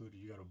somewhere secluded.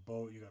 You got a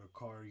boat, you got a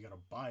car, you got a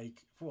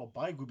bike. For a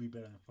bike would be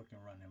better than fucking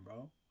running,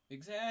 bro.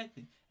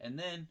 Exactly, and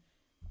then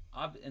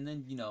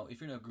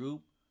if you're in a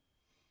group,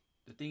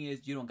 the thing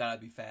is you don't gotta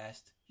be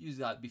fast. You just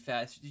gotta be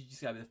fast. You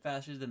just gotta be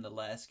faster than the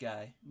last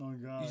guy. Oh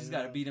God, you just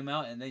gotta beat him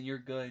out, and then you're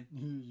good.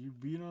 You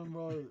beat him,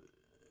 bro.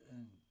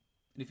 And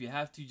if you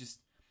have to, just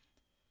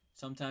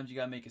sometimes you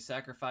gotta make a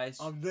sacrifice.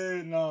 I'm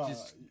dead, nah.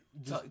 Just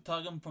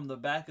tug him from the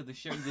back of the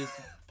shirt and just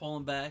pull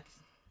him back.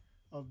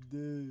 I'm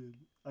dead.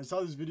 I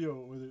saw this video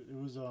where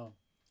it was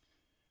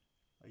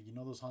like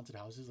those haunted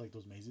houses, like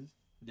those mazes.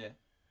 Yeah.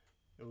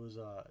 It was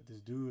this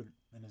dude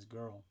and his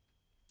girl,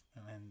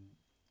 and then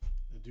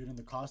the dude in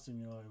the costume,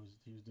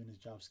 he was doing his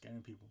job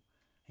scaring people.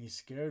 He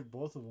scared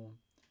both of them,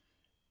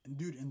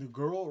 and the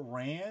girl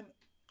ran,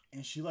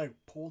 and she like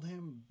pulled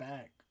him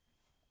back,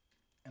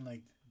 and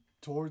like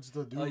towards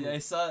the dude. Oh yeah, I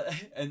saw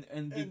it.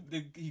 And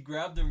he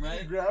grabbed him,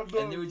 right? He grabbed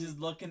him, and they were just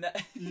looking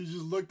at. He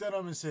just looked at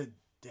him and said,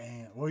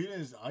 "Damn." Well, he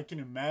didn't. I can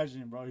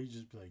imagine, bro. He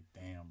just be like,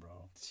 "Damn,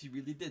 bro." She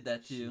really did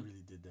that to you. She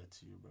really did that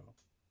to you, bro.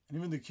 And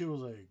even the kid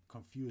was like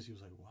confused. He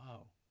was like,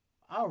 "Wow,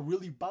 I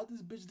really bought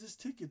this bitch this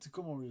ticket to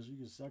come over here so you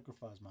can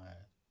sacrifice my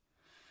ass."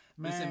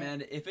 Listen,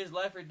 man, if it's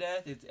life or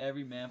death, it's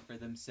every man for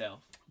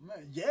themselves.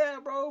 Man, yeah,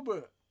 bro,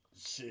 but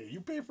shit,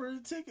 you pay for the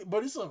ticket,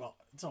 but it's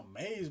a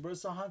maze, bro.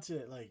 It's a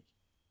haunted. Like,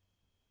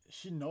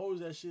 she knows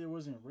that shit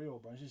wasn't real,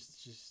 bro. She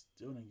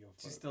still didn't give a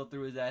fuck. She still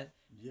threw his ass.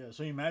 Yeah,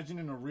 so imagine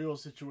in a real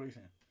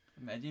situation.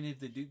 Imagine if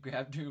the dude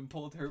grabbed her and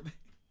pulled her.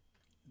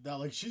 That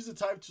like she's the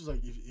type to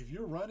like if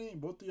you're running,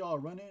 both of y'all are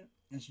running,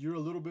 and you're a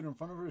little bit in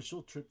front of her,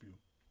 she'll trip you.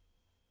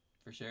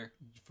 For sure.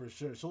 For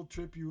sure, she'll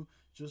trip you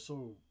just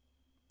so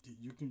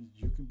you can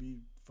be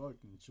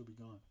fucked and she'll be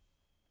gone.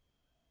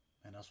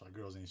 And that's why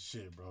girls ain't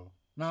shit, bro.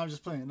 Nah, I'm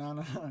just playing.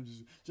 Nah,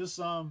 just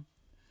some.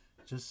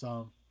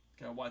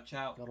 Gotta watch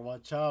out. Gotta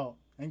watch out.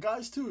 And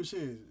guys too,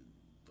 shit.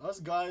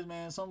 Us guys,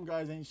 man, some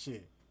guys ain't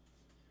shit.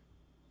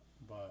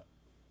 But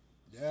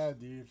yeah,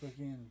 dude,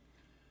 fucking.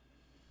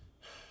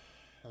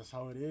 That's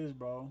how it is,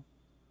 bro.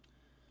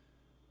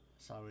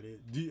 That's how it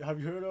is. Have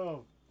you heard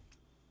of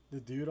the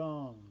dude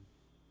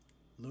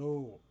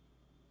Lil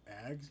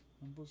Ags?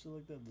 And bullshit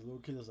like that. The little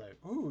kid that's like,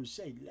 "Ooh,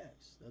 say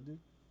less." That dude.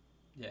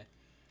 Yeah.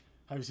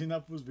 Have you seen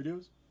that fool's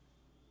videos?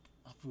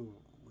 I feel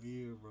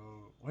weird, bro.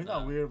 Well, he's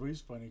not weird, but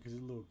he's funny because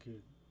he's a little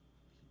kid.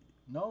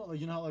 No,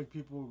 like how like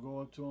people go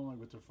up to him like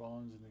with their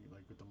phones and they,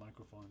 like with the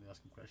microphone and they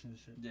ask him questions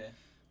and shit. Yeah.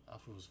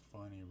 That feels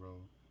funny, bro.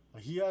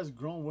 Like he has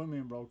grown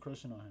women, bro,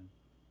 crushing on him,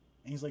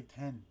 and he's like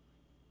 10.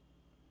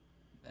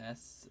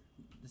 That's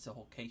a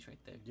whole case right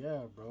there.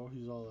 Yeah, bro.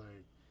 He's all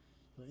like,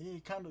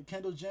 "Hey,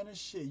 Kendall Jenner,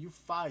 shit, you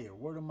fire.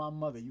 Word of my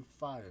mother, you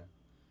fire."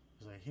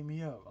 He's like, "Hit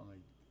me up." I'm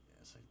like,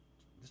 it's like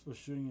this was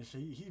shooting and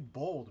shit. He's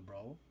bold,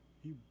 bro.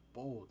 He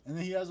bold, and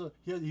then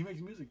he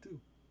makes music too.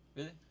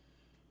 Really?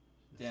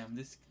 Damn,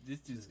 this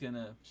dude's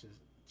gonna just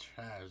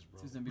trash,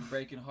 bro. He's gonna be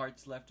breaking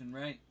hearts left and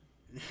right.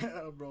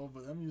 Yeah, bro,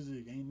 but that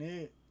music ain't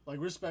it. Like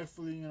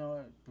respectfully,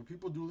 but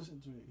people do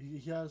listen to it.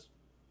 He has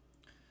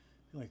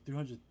like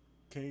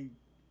 300K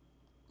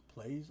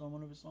plays on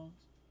one of his songs.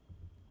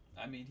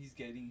 I mean, he's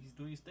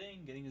doing his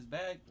thing, getting his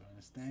bag. Doing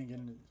his thing,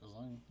 getting his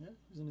song. Yeah,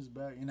 he's in his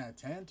bag. And at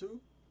 10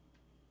 too.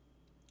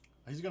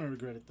 He's gonna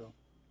regret it though.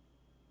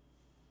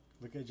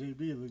 Look at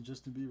JB, look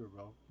Justin Bieber,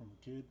 bro. From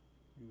a kid,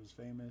 he was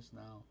famous.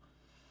 Now,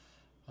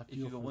 I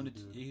feel for the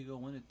dude. It could go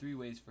one of three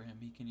ways for him.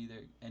 He can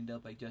either end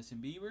up like Justin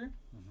Bieber,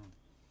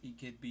 he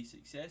could be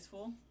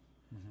successful,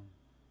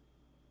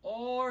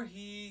 or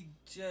he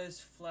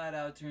just flat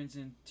out turns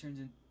into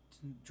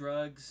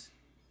drugs.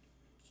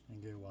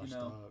 And get washed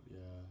up, yeah.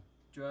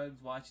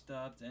 Drugs, washed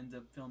up, ends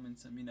up filming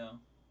some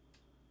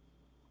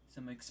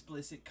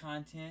explicit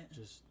content,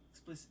 just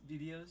explicit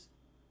videos.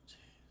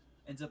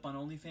 Ends up on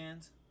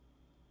OnlyFans.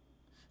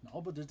 No,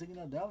 but they're taking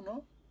that down,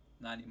 no?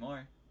 Not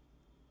anymore.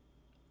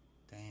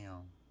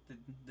 Damn.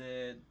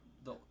 The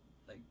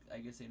like I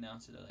guess they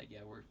announced it. They're like,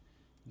 yeah, we're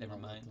never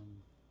mind.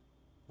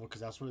 Well,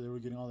 because that's where they were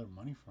getting all their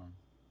money from.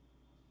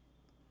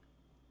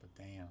 But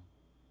damn.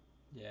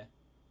 Yeah.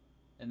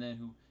 And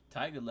then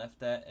Tiger left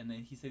that, and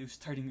then he said he was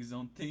starting his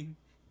own thing.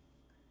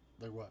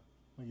 Like what?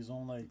 Like his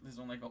own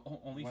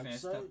OnlyFans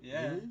stuff.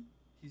 Yeah. Really?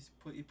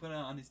 He put it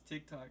on his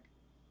TikTok.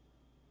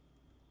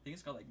 I think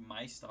it's called like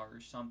My Star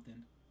or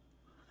something.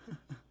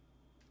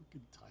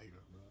 Fucking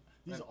Tiger, bro.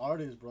 These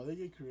artists, bro, they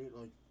get creative.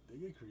 They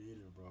get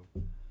creative,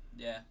 bro.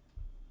 Yeah.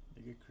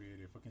 They get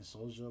creative. Fucking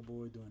Soulja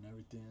Boy doing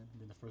everything.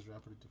 Being the first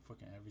rapper to do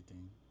fucking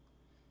everything.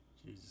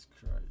 Jesus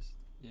Christ.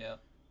 Yeah.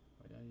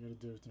 But yeah, you gotta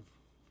do everything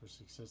for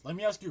success. Let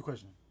me ask you a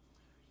question.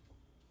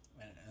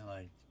 And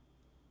like,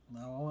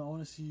 now I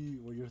want to see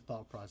what your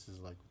thought process is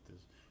like with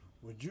this.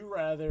 Would you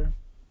rather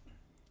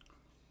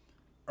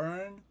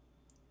earn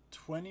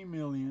 20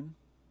 million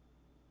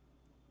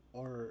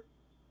or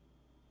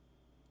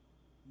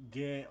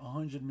get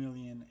 100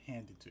 million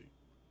handed to you?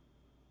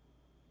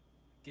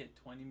 Get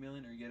 20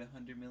 million or get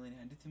 100 million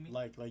handed to me?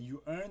 Like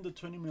you earn the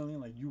 20 million,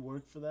 like you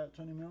work for that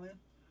 20 million,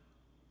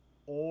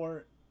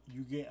 or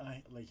you get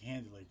like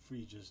handed, like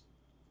free, just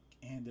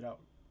handed out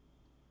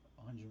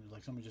 100,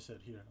 like somebody just said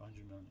here,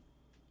 100 million.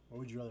 What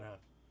would you rather have?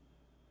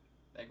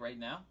 Like right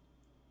now?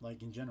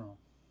 Like in general.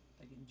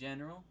 Like in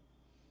general?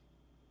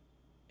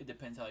 It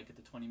depends how I get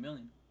the 20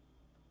 million.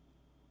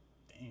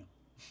 Damn.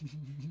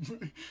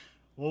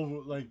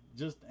 Well, like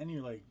just earn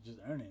it.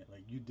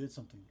 Like you did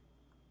something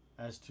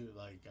as to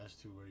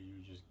where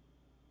you just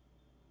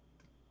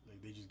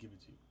like they just give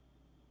it to you.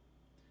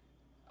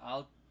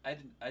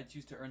 I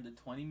choose to earn the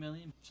 20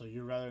 million. So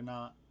you'd rather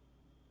not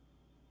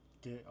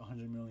get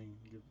 100 million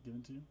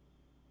given to you?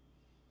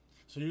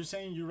 So you're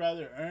saying you'd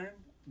rather earn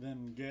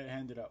than get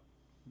handed out?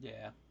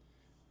 Yeah.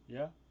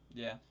 Yeah?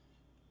 Yeah.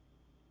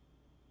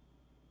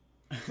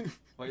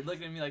 Why are you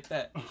looking at me like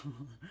that?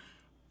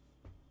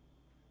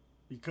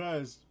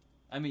 Because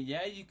I mean,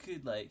 you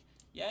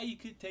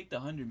could take the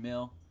 100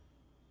 mil,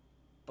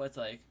 but it's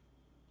like,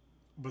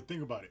 but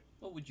think about it.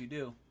 What would you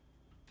do?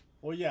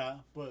 Well, yeah,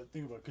 but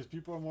think about it, because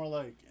people are more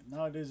like,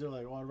 nowadays they're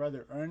like, I'd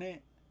rather earn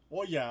it.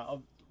 Well, yeah,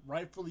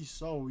 rightfully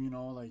so,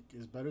 like,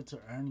 it's better to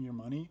earn your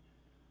money.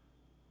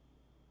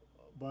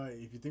 But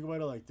if you think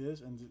about it like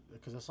this, and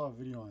because I saw a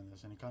video on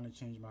this, and it kind of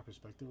changed my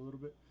perspective a little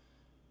bit.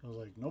 It was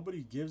like,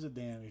 nobody gives a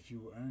damn if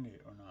you earn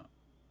it or not.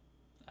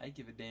 I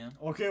give a damn.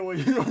 Okay, well,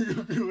 you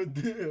give a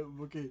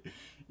damn. Okay.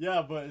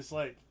 Yeah, but it's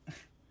like,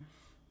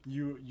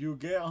 you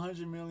get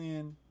 100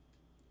 million,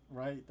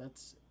 right?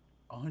 That's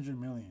 100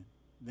 million.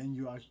 Then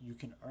you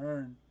can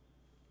earn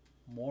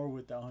more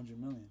with that 100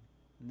 million.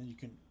 And then you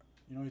can,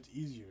 it's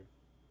easier.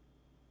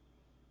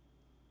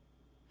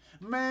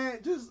 Man,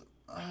 just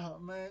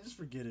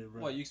forget it,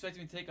 bro. What, you expect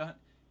me to take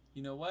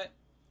you know what?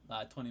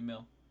 20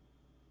 mil.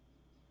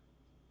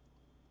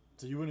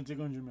 So you wouldn't take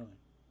 100 million?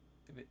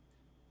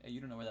 Hey, you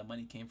don't know where that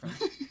money came from.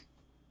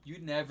 You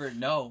never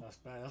know. That's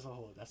bad. That's a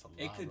lot.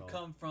 It could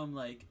come from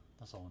like.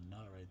 That's a whole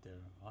nut right there.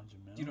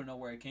 100 million. You don't know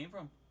where it came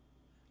from.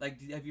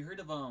 Like, have you heard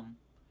of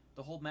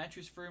the whole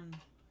mattress firm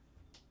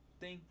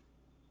thing?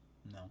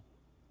 No.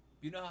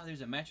 You know how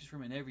there's a mattress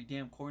firm in every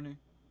damn corner?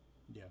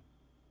 Yeah.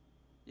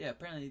 Yeah,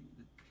 apparently.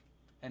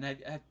 And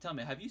tell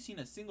me, have you seen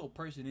a single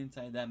person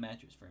inside that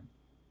mattress firm?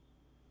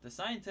 The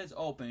sign says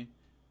open,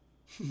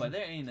 but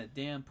there ain't a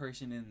damn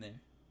person in there.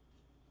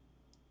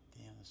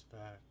 Damn, that's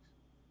facts.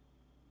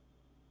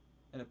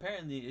 And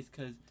apparently it's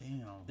because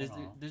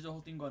there's a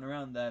whole thing going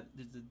around that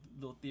there's a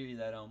little theory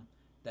that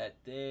that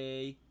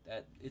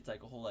it's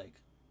like a whole like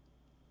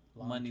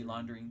money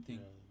laundering thing.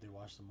 Yeah, they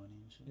wash the money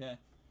and shit. Yeah.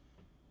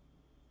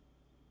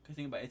 Cause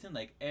think about it, it's in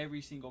like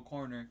every single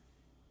corner,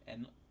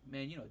 and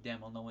man,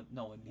 damn well no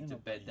one needs a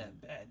bed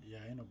that bad. Yeah,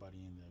 ain't nobody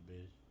in that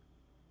bitch.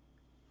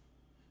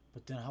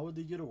 But then how would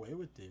they get away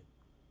with it?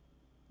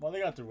 Well, they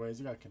got their ways.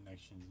 They got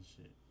connections and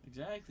shit.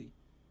 Exactly.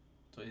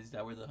 So is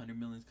that where the 100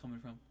 million is coming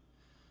from?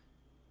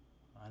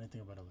 I didn't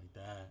think about it like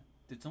that.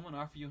 Did someone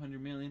offer you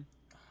 100 million?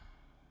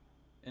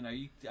 And are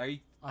you I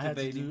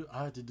debating?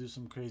 I had to do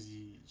some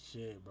crazy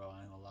shit, bro.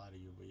 I ain't gonna lie to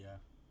you, but yeah.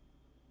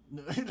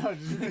 No,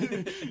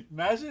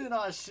 imagine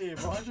shit,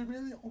 bro. 100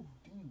 million. Oh,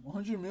 damn,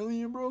 100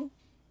 million, bro.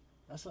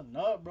 That's a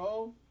nut,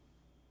 bro.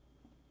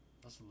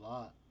 That's a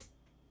lot.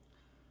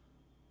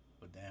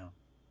 But damn,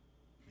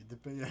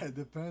 it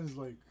depends.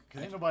 Like,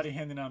 cause ain't nobody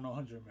handing out no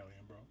 100 million,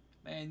 bro.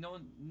 Man,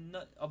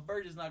 a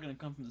bird is not gonna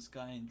come from the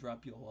sky and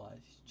drop you a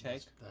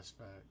check. That's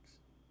facts.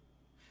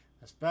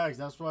 That's facts.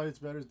 That's why it's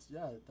better.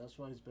 That's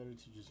why it's better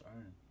to just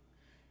earn.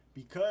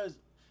 Because,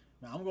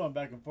 now I'm going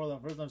back and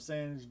forth. First, I'm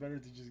saying it's better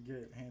to just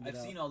get handed out.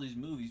 I've seen all these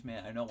movies,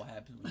 man. I know what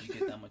happens when you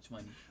get that much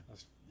money.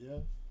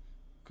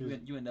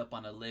 You end up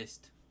on a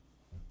list.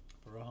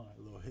 For real,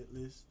 a little hit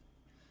list.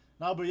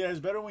 No, but yeah, it's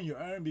better when you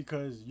earn,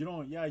 because you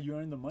don't. Yeah, you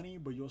earn the money,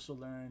 but you also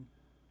learn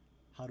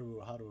how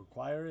to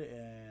acquire it,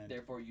 and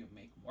therefore you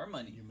make more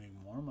money. You make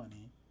more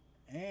money,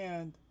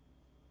 and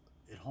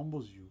it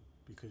humbles you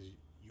because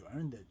you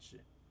earned that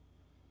shit.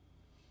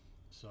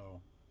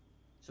 So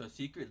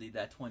secretly,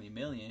 that 20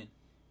 million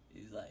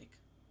is like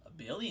 $1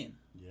 billion.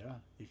 Yeah,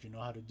 if you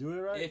know how to do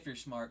it right. If you're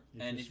smart,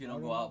 and if you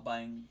don't go out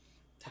buying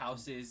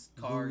houses,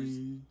 cars,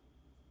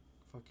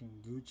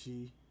 fucking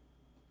Gucci.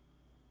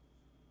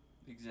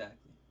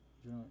 Exactly.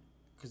 You know,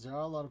 because there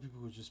are a lot of people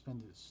who just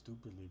spend it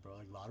stupidly, bro.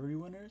 Like lottery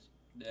winners,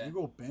 Yeah. they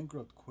go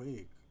bankrupt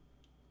quick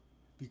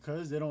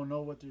because they don't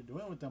know what they're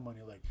doing with that money.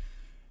 Like,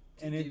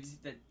 and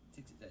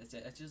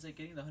that's just like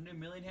getting the 100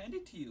 million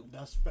handed to you.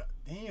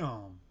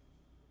 Damn.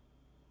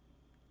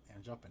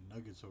 I'm dropping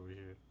nuggets over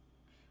here.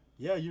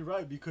 Yeah, you're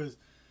right, because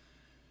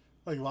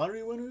like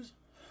lottery winners,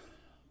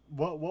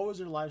 what was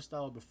their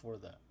lifestyle before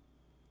that?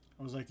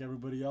 It was like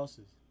everybody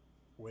else's,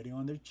 waiting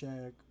on their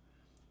check.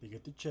 They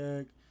get the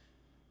check,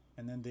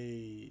 and then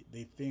they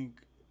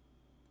think,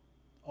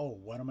 oh,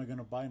 what am I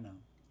gonna buy now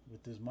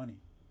with this money?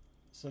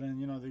 So then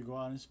they go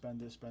out and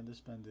spend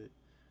it.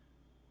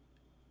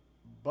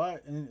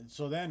 But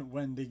so then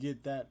when they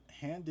get that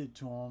handed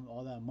to them,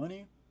 all that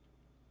money,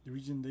 the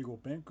reason they go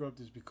bankrupt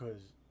is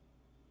because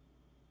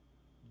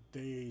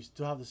they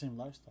still have the same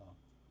lifestyle,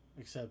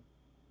 except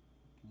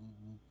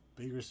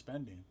bigger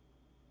spending.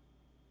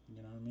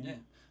 You know what I mean? Yeah.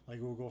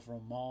 Like we'll go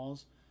from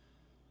malls,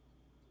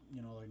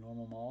 like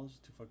normal malls,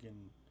 to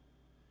fucking.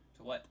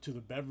 To what? To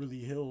the Beverly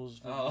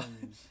Hills. Oh.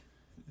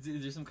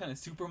 Is there some kind of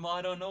super mall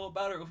I don't know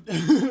about? Or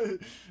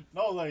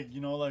no, like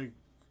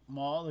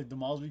mall, like the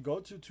malls we go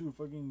to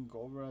fucking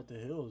go over at the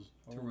hills.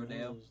 To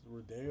Rodeo.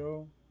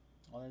 Rodeo,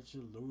 all that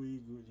shit,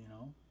 Louis,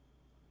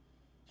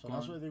 So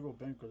that's why they go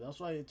bankrupt. That's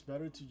why it's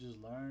better to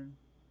just learn.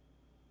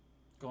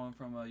 Going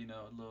from a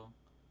little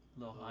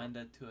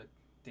Honda to a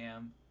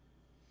damn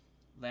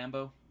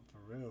Lambo.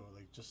 For real,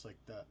 like just like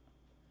that.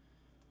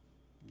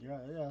 Yeah,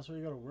 that's why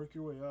you gotta work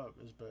your way up.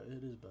 It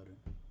is better.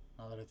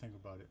 Now that I think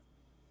about it.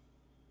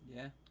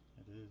 Yeah.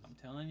 It is. I'm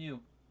telling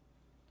you.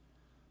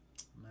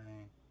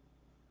 Man.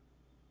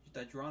 You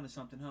thought you were onto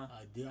something, huh?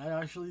 I did. I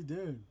actually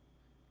did.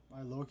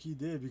 I low-key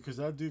did, because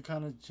that dude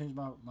kind of changed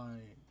my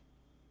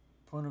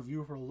point of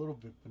view for a little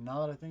bit. But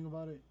now that I think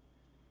about it,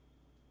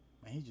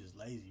 man, he's just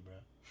lazy, bro.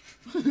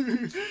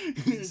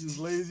 He's just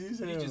lazy as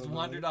hell. He just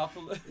wandered off a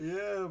little.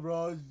 Yeah,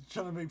 bro.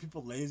 Trying to make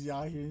people lazy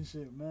out here and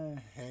shit.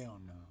 Man, hell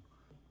no.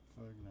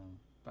 Fuck no.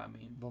 But I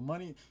mean. But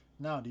money.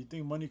 Now, do you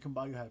think money can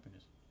buy you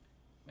happiness?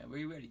 Man,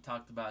 we already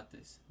talked about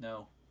this.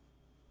 No.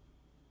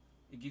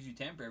 It gives you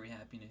temporary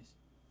happiness,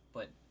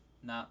 but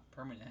not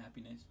permanent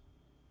happiness.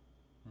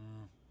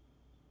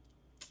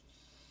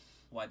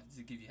 Why does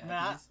it give you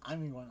happiness? Nah,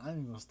 I'm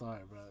even gonna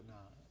start, bro.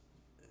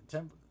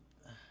 Nah.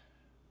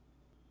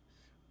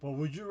 But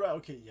would you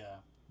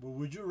But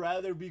would you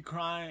rather be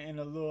crying in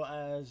a little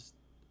ass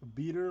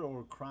beater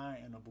or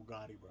crying in a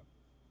Bugatti, bro?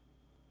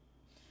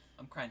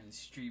 I'm crying in the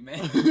street,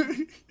 man.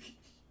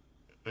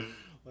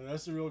 Like,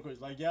 that's the real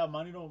question. Like, yeah,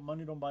 money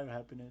don't buy you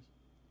happiness,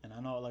 and I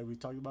know, like, we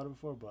talked about it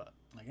before, but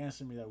like,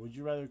 answer me that. Would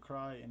you rather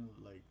cry and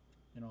like,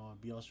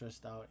 be all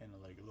stressed out in a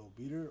little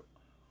beater,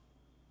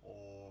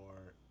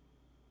 or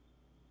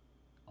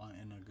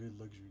in a good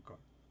luxury car?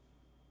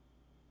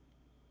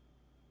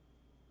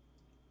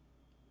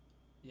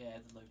 Yeah,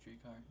 the luxury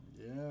car.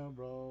 Yeah,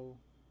 bro.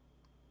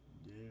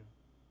 Yeah.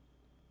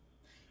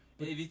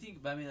 But if you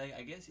think, I mean, like,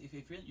 I guess if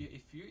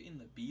you're in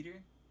the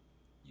beater,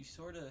 you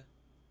sort of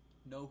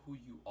know who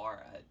you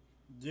are at.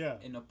 Yeah.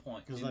 In a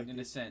point, in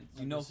a sense,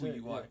 like you know who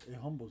you are. It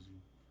humbles you.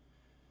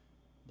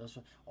 That's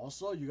right.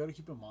 Also, you got to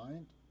keep in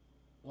mind,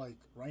 like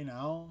right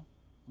now,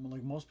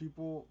 like most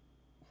people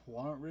who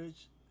aren't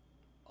rich,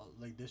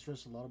 like they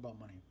stress a lot about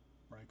money,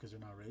 right? Because they're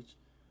not rich.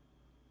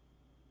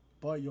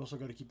 But you also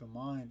got to keep in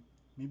mind,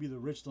 maybe the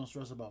rich don't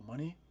stress about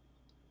money,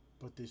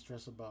 but they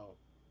stress about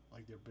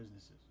like their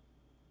businesses.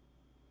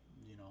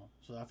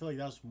 So I feel like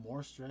that's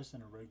more stress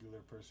than a regular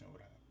person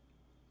would have,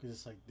 because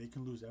it's like they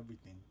can lose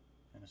everything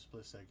in a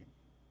split second.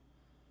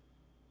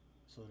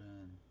 So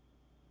then,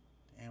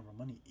 damn, bro,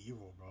 money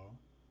evil, bro.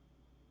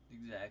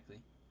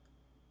 Exactly.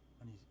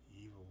 Money's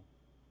evil,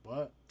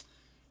 but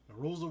it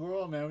rules the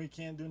world, man. We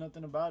can't do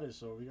nothing about it,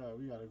 so we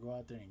gotta go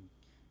out there and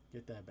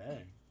get that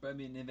bag. But I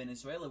mean, in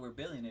Venezuela, we're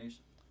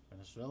billionaires.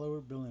 We're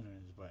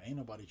billionaires, but ain't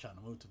nobody trying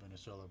to move to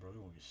Venezuela, bro. We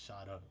gonna get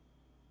shot up.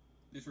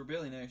 At least we're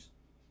billionaires.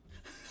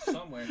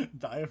 Somewhere.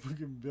 Die a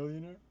freaking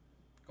billionaire.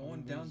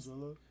 Going down.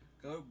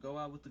 Go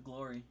out with the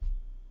glory.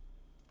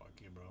 Fuck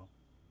it, bro.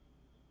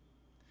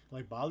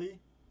 Like Bali.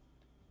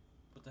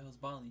 What the hell's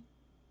Bali?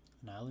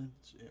 An island?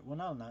 Well,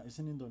 not. It's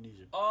in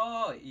Indonesia.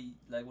 Oh,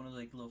 like one of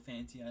those like little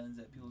fancy islands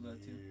that people go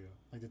to. Yeah.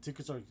 Like the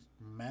tickets are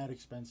mad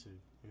expensive.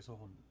 It's a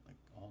whole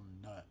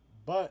nut.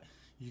 But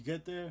you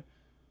get there,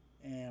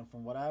 and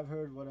from what I've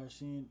heard, what I've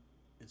seen,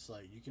 it's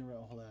like you can rent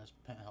a whole ass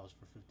penthouse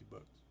for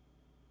 $50.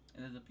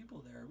 And then the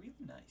people there are really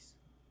nice.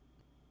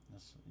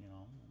 That's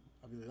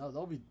I mean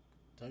that'll be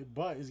tight,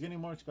 but it's getting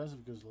more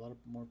expensive because a lot of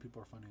more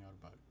people are finding out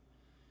about it.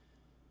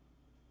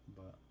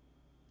 But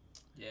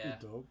yeah,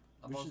 dope.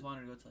 I've always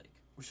wanted to go to like.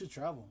 We should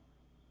travel.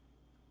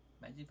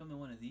 Imagine filming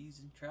one of these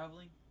and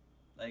traveling,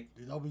 like.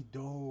 Dude, that'll be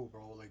dope,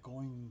 bro. Like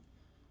going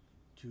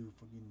to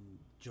fucking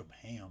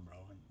Japan, bro,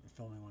 and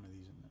filming one of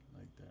these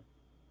like that.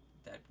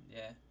 That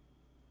yeah.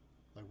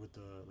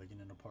 Like in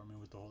an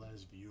apartment with the whole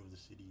ass view of the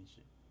city and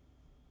shit.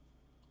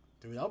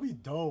 Dude, that'll be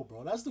dope,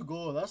 bro. That's the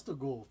goal. That's the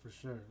goal for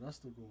sure. That's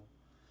the goal.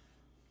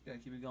 You gotta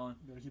keep it going.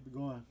 You gotta keep it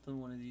going.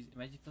 Film one of these.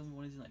 Imagine filming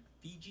one of these in like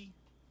Fiji.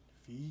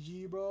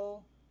 Fiji,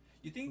 bro.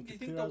 You think With you the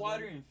think clear the ass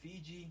water water? in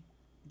Fiji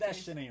That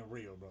tastes- shit ain't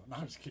real, bro. No,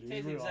 I'm just kidding. It's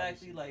tastes real,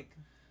 exactly obviously.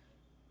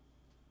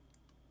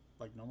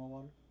 Like normal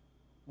water?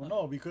 Well,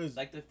 no, because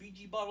like the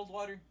Fiji bottled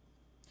water?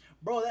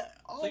 bro, that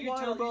all So you're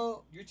water, telling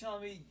bro, you're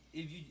telling me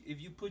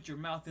if you put your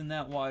mouth in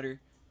that water,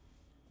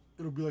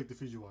 it'll be like the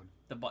Fiji water.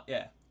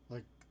 yeah.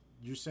 Like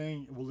you're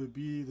saying, will it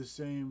be the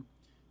same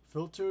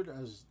filtered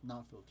as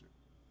not filtered?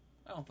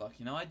 I don't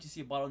fucking know. I just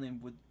see a bottle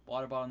name with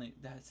water bottle name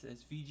that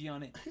says Fiji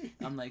on it.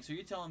 I'm like, so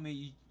you're telling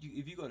me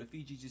if you go to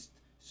Fiji, just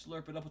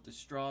slurp it up with the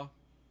straw?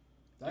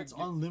 That's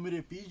You're-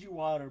 unlimited Fiji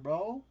water,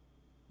 bro.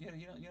 You know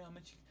how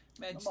much.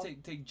 Man, I'm just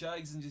not- take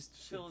jugs and just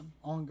fill it.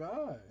 On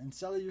God, and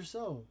sell it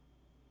yourself.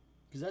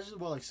 Cause that's just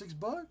what, like $6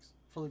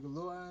 for like a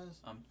little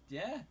ass.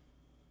 Yeah.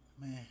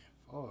 Man,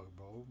 fuck,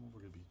 bro. We're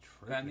gonna be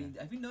But tripping. I mean,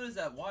 have you noticed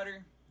that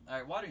water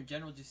in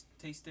general just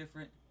tastes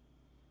different?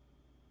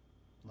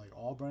 like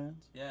all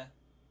brands. Yeah.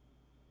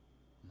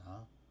 Nah.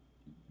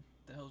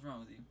 The hell's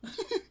wrong with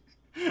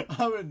you? I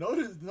haven't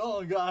noticed.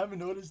 No, God, I haven't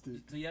noticed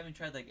it. So you haven't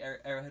tried like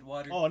Arrowhead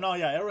water? Oh no,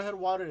 yeah, Arrowhead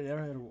water.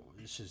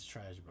 It's just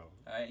trash, bro.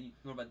 All right.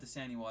 What about the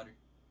Dasani water?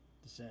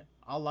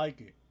 I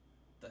like it.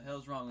 The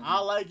hell's wrong with I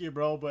you? like it,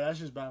 bro, but that's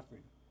just bad for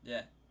you.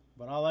 Yeah.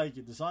 But I like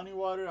it. The Dasani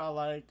water, I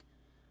like.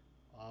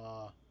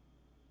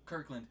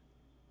 Kirkland.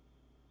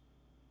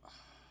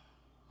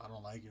 I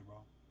don't like it, bro.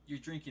 You're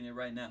drinking it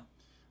right now.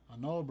 I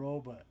know,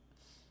 bro, but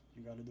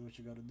you gotta do what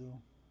you gotta do.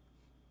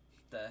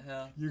 The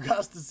hell? You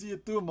got to see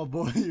it through, my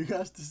boy. You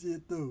got to see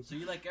it through. So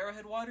you like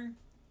Arrowhead water?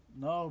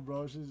 No,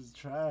 bro, it's just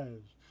trash.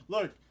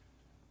 Look,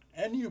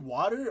 any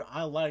water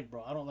I like,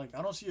 bro. I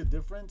don't see a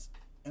difference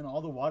in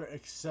all the water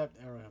except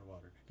Arrowhead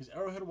water. Because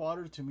Arrowhead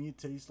water to me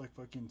tastes like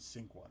fucking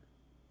sink water.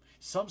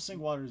 Some sink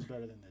water is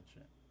better than that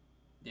shit.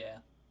 Yeah.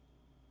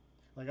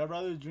 Like I'd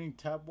rather drink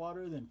tap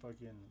water than fucking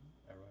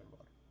Arrowhead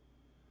water.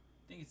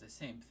 I think it's the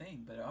same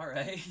thing, but all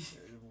right.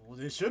 Well,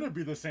 it shouldn't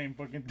be the same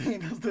fucking thing.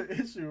 That's the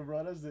issue,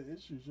 bro. That's the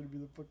issue. It shouldn't be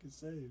the fucking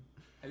same.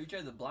 Have you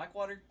tried the black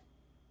water?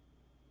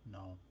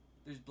 No.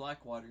 There's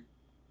black water,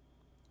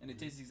 and it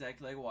tastes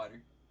exactly like water.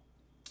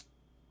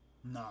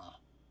 Nah.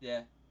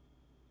 Yeah,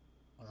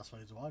 Well, that's why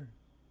it's water.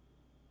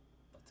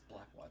 that's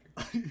black water.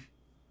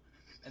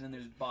 And then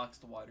there's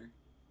boxed water.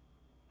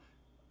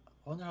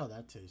 I wonder how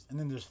that tastes. And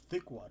then there's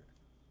thick water.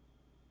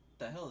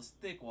 The hell is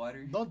thick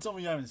water? Don't tell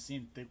me you haven't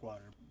seen thick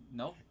water.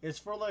 Nope. It's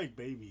for like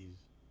babies,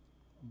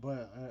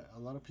 but a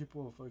lot of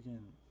people fucking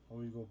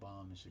always go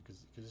bomb and shit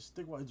because it's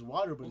thick. It's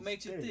water, but What it's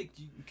makes thick. it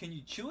thick? Can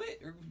you chew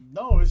it? Or...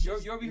 No, it's You're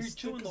just, over here it's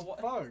chewing thick the as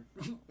water.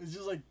 fuck. It's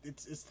just like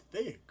it's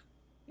thick.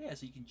 Yeah,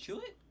 so you can chew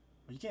it.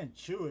 But you can't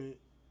chew it.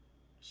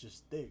 It's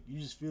just thick. You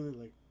just feel it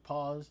like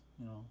pause.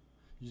 You know,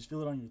 you just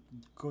feel it on your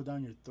go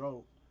down your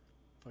throat.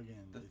 Fucking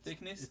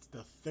thickness. It's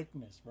the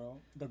thickness, bro.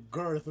 The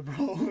girth,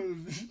 bro.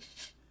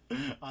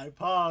 I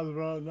pause,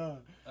 bro. No.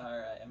 All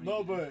right.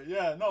 No, but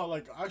yeah, no.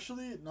 Like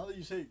actually, now that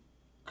you say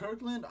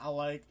Kirkland, I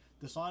like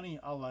Dasani.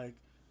 I like,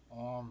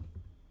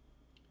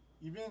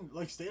 even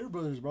like Stater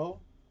Brothers, bro.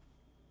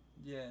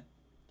 Yeah.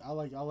 I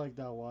like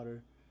that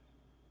water.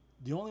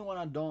 The only one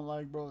I don't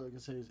like, bro, like I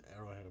say, is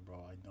Arrowhead, bro.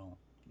 I don't.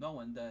 No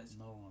one does.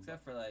 No one.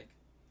 Except for like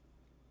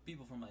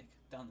people from like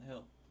down the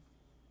hill.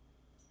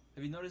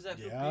 Have you noticed that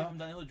people Yeah. from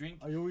down the hill drink?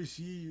 I always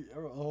see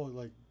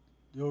like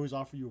they always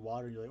offer you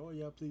water. You're like, oh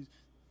yeah, please.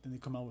 Then they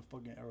come out with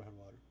fucking Arrowhead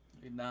water.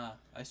 Nah,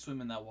 I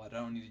swim in that water. I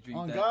don't need to drink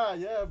Oh that. God,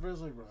 yeah, bro.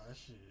 It's like, bro, that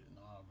shit,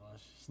 nah, bro.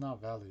 It's not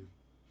valid.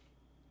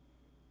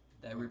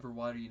 That river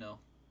water, you know.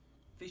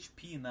 Fish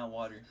pee in that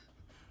water.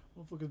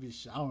 Motherfuckers be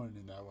showering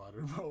in that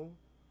water, bro.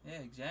 Yeah,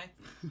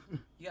 exactly.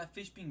 You got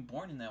fish being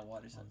born in that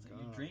water. So Oh, it's like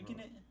God, you're drinking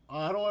bro. it.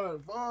 I don't want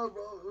to, fuck,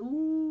 bro.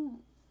 Ooh.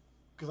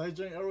 Cause I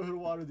drank Arrowhead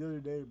water the other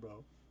day,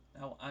 bro.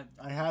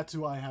 I had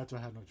to. I had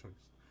no choice.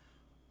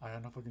 I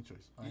had no fucking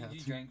choice. You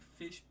drank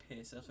fish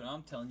piss. That's what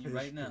I'm telling you Fish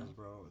right now. pills,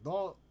 bro.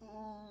 Don't.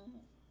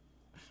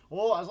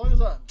 Well, as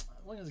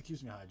long as it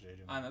keeps me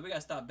hydrated. Alright, man, we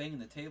gotta stop banging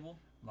the table.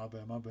 My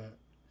bad.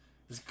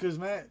 It's cause,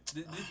 man.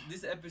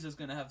 This episode's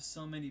gonna have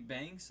so many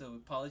bangs, so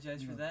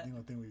apologize for that. You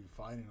don't think we be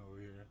fighting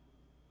over here,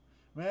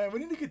 man? We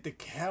need to get the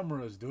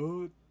cameras,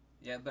 dude.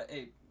 Yeah, but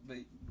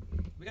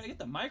we gotta get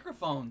the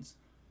microphones.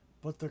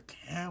 But the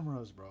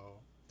cameras, bro.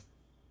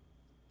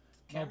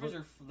 Cameras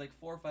are like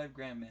 $4 or $5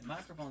 grand, man.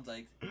 Microphones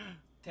like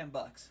 $10.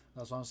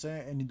 That's what I'm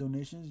saying. Any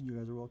donations, you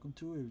guys are welcome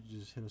to it.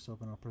 Just hit us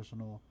up on our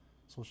personal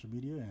social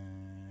media,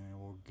 and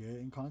we'll get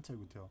in contact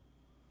with y'all.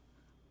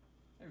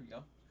 There we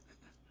go.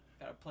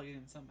 Gotta plug it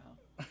in somehow.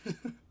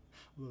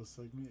 Little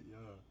segment, yeah.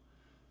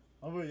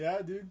 Oh, but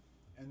yeah, dude.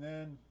 And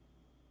then,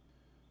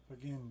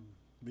 fucking,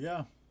 but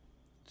yeah,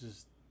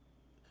 just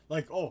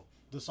like the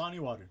Dasani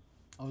water.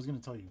 I was gonna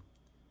tell you.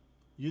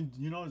 You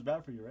know it's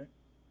bad for you, right?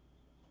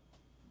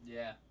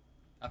 Yeah,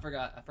 I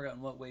forgot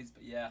in what ways,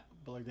 but yeah.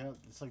 But like that,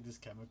 it's like this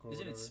chemical.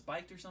 Isn't or it whatever.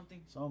 spiked or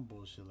something? Some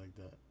bullshit like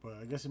that. But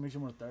I guess it makes you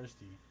more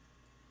thirsty.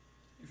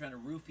 You're trying to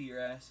roofie your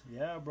ass.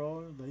 Yeah,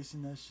 bro.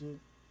 Lacing that shit.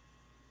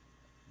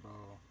 Bro.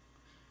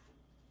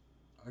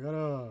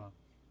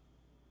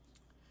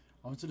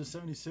 I went to the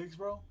 76,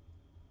 bro.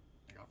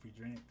 I got free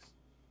drinks.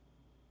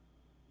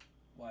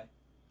 Why?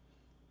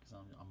 Cause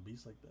I'm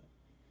beast like that.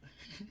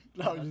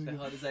 No, What the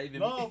hell does that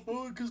even no, mean?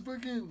 fool, cause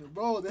freaking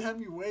bro, they had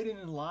me waiting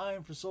in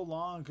line for so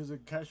long because the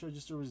cash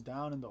register was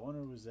down and the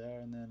owner was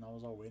there, and then I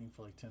was all waiting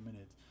for like 10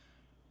 minutes,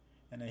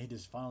 and then he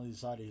just finally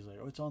decided, he's like,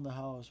 "Oh, it's on the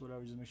house,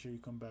 whatever. Just make sure you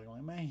come back." I'm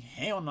like, "Man,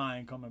 hell no, I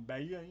ain't coming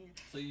back."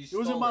 So you it was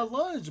in stole my it.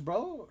 lunch,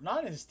 bro. No,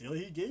 I didn't steal it.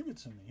 He gave it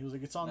to me. He was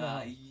like, "It's on the Nah,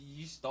 house."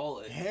 you stole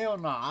it. Hell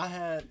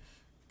no,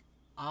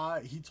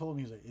 he told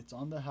me, he's like, "It's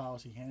on the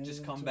house." He handed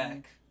Just it come to back.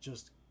 me.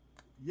 Just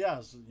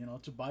yes,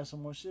 to buy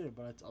some more shit.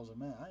 But I was like,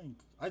 man,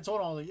 I told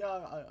him, I was like, yeah,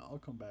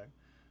 I'll come back.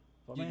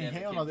 But You man, never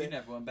hell came, no, you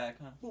never went back,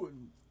 huh?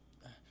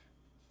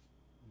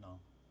 No.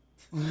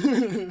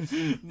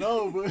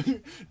 No, but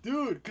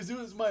dude, because it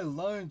was my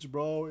lunch,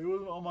 bro. It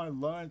was on my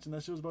lunch, and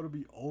that shit was about to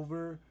be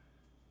over,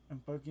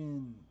 and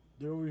fucking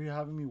they were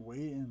having me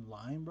wait in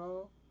line,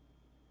 bro.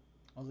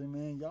 I was like,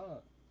 man,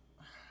 y'all,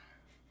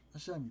 that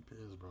shit had me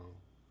pissed, bro.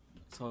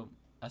 So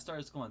I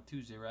started school on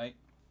Tuesday, right?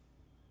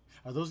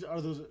 Are those?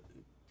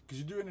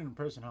 Because you're doing it in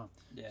person, huh?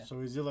 Yeah. So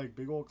is it like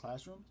big old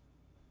classrooms,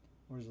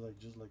 or is it like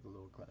just like a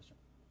little classroom,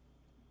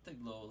 It's like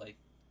low, like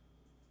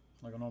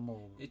like a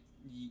normal?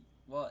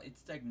 well,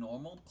 it's like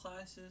normal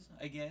classes,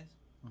 I guess.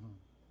 Mm-hmm.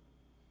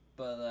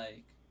 But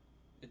like,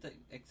 it's like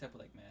except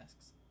with like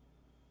masks.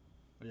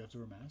 Oh, you have to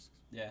wear masks.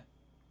 Yeah.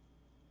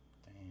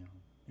 Damn.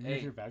 Even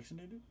if you're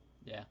vaccinated.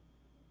 Yeah.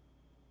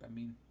 I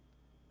mean,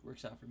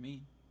 works out for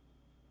me.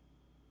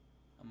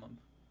 I'm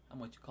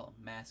what you call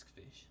a mask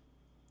fish.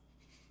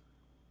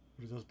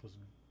 What is that supposed to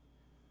mean?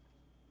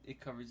 It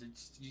covers it.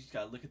 You just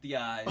gotta look at the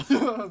eyes.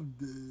 I'm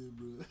dead,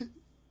 bro.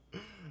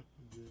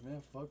 Dude,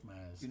 man, fuck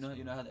masks. You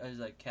know how there's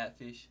like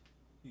catfish.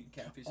 You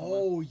can catfish.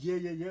 Oh yeah.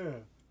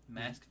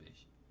 Mask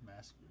fish.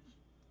 Mask fish.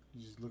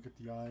 You just look at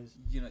the eyes.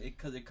 You know it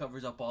because it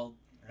covers up all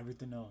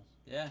everything else.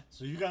 Yeah.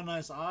 So you got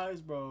nice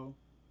eyes, bro.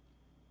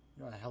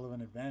 You got a hell of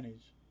an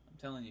advantage. I'm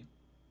telling you,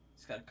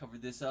 just gotta cover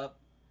this up.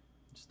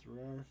 Just the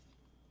earth,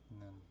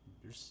 and then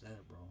you're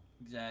set, bro.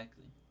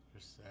 Exactly.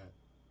 You're set.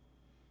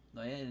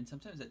 No, yeah, and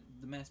sometimes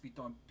the mask be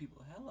throwing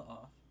people hella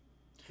off.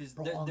 Cause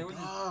Bro, there was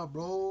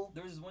bro.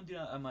 There was this one dude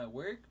at my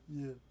work.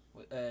 Yeah.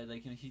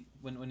 Like he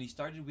when he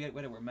started, we had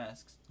to wear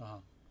masks. Uh-huh.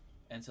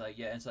 And so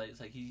it's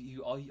like he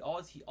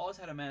always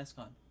had a mask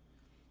on,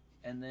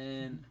 and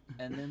then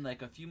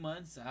like a few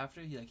months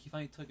after he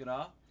finally took it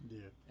off.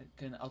 Yeah.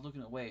 And I was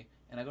looking away,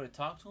 and I go to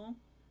talk to him.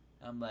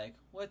 And I'm like,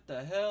 what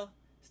the hell?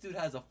 This dude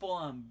has a full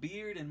on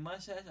beard and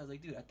mustache. I was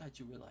like, dude, I thought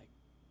you were like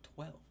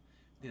 12.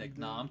 He's like,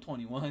 nah, I'm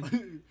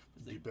 21.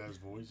 Deep ass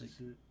voice and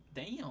shit.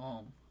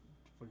 Damn.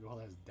 Fucking all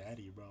that's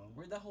daddy, bro.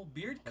 Where'd that whole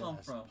beard come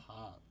from?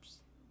 Pops.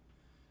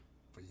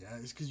 But yeah,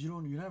 it's because you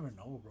never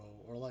know, bro.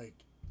 Or like,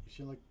 you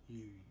feel like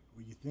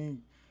when you think,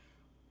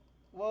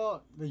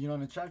 well,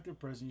 an attractive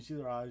person, you see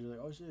their eyes, you're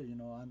like, oh shit,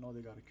 I know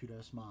they got a cute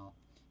ass smile.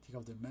 Take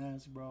off their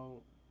mask,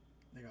 bro.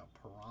 They got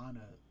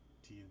piranha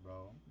teeth,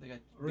 bro. They got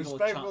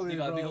respectfully, they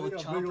got bro. big old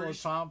Big old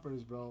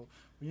chompers, bro.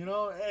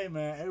 But hey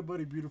man,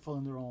 everybody beautiful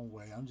in their own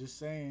way. I'm just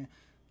saying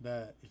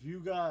that if you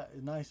got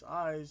nice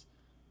eyes,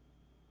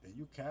 then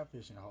you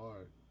catfishing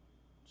hard.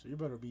 So you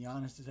better be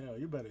honest as hell.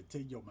 You better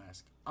take your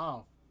mask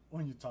off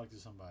when you talk to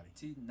somebody.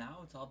 See, now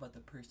it's all about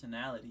the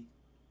personality.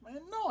 Man,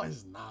 no,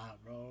 it's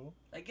not, bro.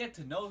 Like, get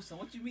to know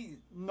someone. What you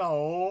mean?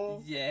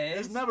 No. Yes.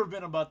 It's never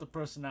been about the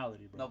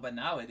personality, bro. No, but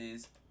now it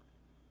is.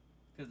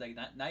 Because, like,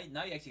 now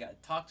you actually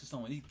got to talk to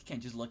someone. You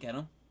can't just look at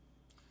them.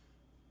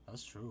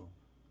 That's true.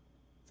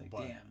 It's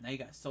like, damn, now you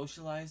got to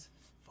socialize.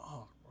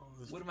 Fuck, bro.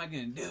 What am I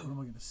going to do? What am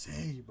I going to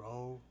say,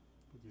 bro?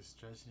 We get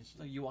stressed and shit.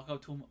 So you walk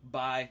up to him,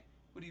 bye.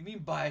 What do you mean,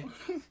 bye?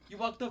 You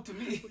walked up to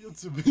me.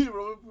 To me,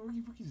 bro. What are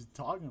you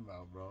talking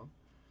about, bro?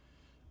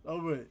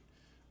 Oh, but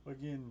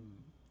fucking,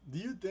 do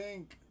you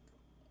think,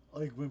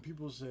 like, when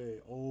people say,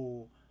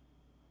 oh,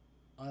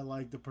 I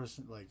like the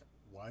person, like,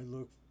 why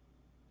look?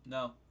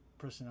 No.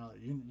 Personality.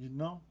 You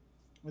know?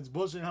 It's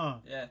bullshit, huh?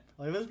 Yeah.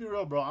 Like, let's be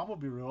real, bro. I'm gonna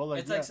be real. Like,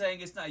 it's like saying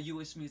it's not you,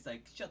 it's me. It's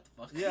like, shut the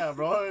fuck up. Yeah,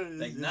 bro.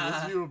 Like,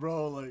 nah. It's you,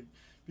 bro. Like,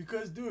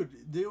 because, dude,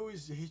 they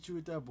always hit you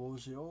with that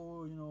bullshit.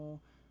 Oh,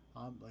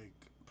 I'm like,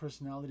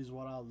 personality is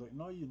what I look.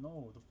 No,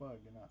 the fuck,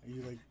 you're not.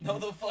 You like. No,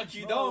 the fuck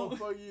you no, don't. The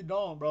fuck you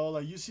don't, bro.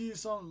 Like, you see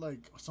some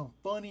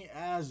funny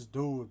ass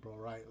dude, bro.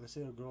 Right? Let's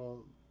say a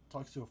girl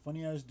talks to a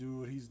funny ass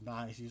dude. He's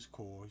nice. He's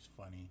cool. He's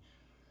funny.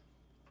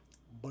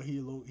 But he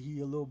a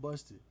little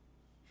busted.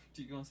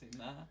 You gonna say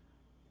nah?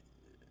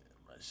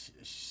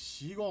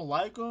 She gonna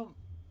like him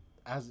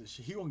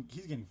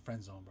he's getting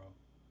friend zone, bro.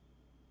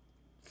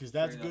 Cause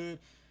that's good.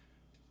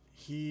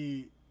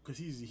 Cause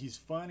he's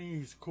funny,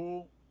 he's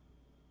cool.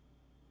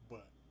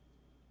 But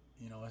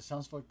it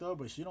sounds fucked up.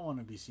 But she don't want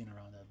to be seen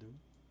around that dude.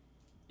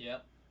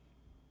 Yep.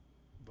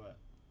 But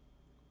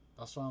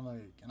that's why I'm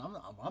like, and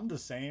I'm the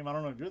same. I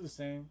don't know if you're the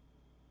same.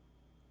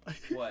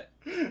 What?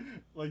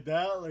 Like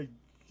that, like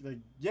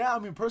yeah. I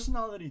mean,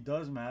 personality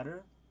does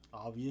matter,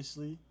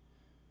 obviously.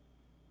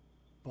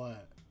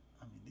 But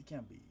I mean, they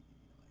can't be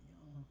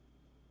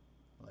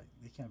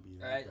they can't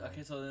be. All right.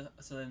 Okay. So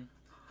then,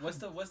 what's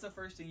the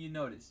first thing you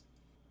notice?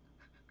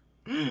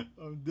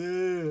 I'm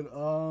dead.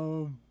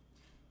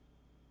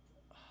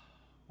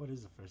 What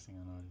is the first thing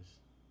I notice?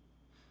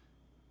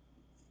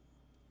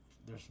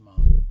 Their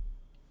smile.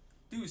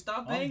 Dude,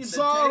 stop banging I'm the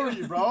sorry,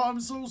 table. bro. I'm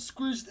so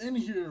squished in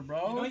here,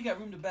 bro. You know you got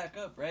room to back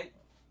up, right?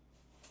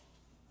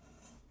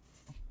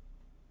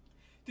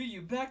 Dude,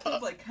 you backed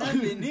up like half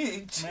an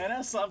inch. Man,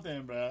 that's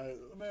something, bro.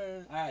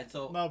 Man. Alright,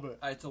 so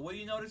what do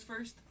you notice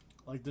first?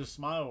 Like their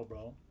smile,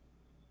 bro.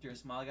 You're a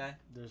smile guy?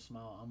 Their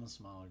smile. I'm a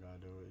smile guy,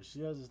 dude. If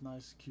she has this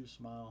nice, cute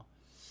smile.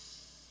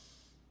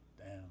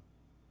 Damn.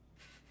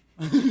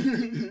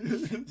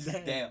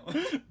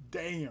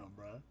 Damn,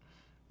 bro.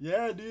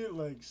 Yeah, dude.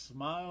 Like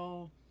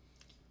smile.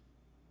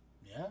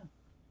 Yeah.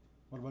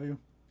 What about you?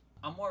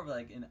 I'm more of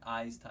like an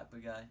eyes type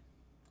of guy.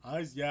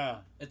 Eyes, yeah.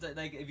 It's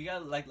like if you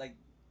got like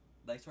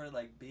sort of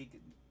like big.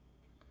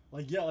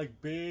 Like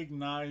big,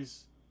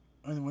 nice,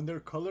 and when they're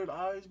colored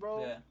eyes,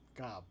 bro. Yeah.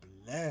 God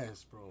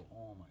bless, bro.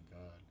 Oh my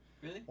god.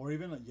 Really? Or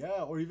even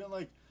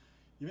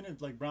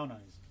if like brown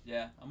eyes.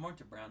 Yeah, I'm more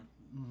to brown.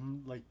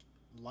 Like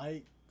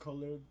light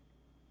colored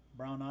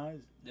brown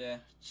eyes. Yeah.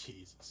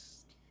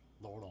 Jesus,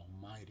 Lord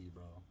Almighty,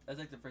 bro. That's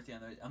like the first thing I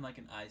know. I'm like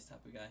an eyes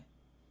type of guy.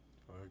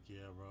 Fuck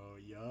yeah, bro.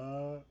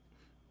 Yeah.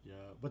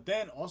 But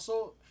then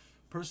also,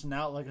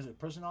 personality. Like I said,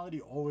 personality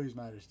always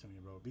matters to me,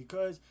 bro.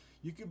 Because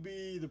you could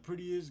be the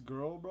prettiest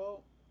girl,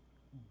 bro,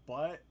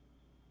 but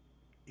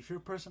if your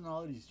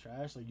personality is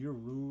trash, like you're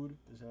rude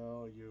as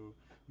hell,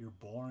 you're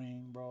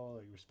boring, bro.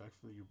 Like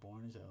respectfully, you're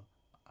boring as hell.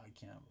 I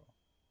can't, bro.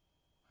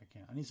 I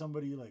can't. I need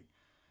somebody like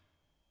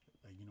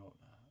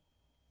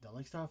that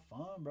likes to have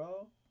fun,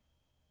 bro.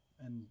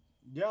 And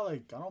yeah,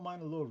 like I don't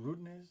mind a little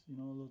rudeness, a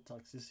little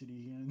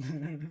toxicity here and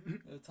there.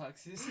 A little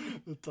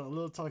toxicity. A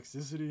little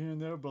toxicity here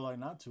and there, but like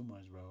not too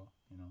much, bro.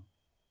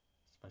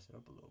 Spice it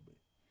up a little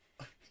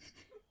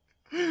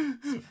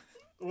bit.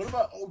 What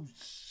about? Oh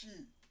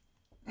shit!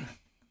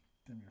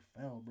 Damn, you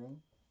fell, bro.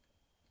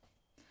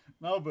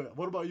 No, but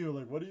what about you?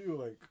 Like, what do you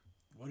like?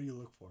 What do you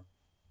look for?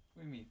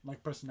 What do you mean?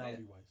 Like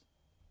personality wise.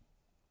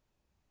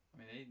 I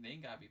mean, they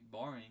ain't gotta be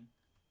boring.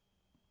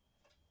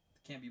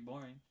 They can't be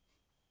boring.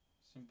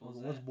 Simple as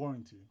that. What's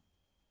boring to you?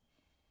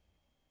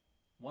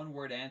 One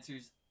word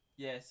answers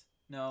yes,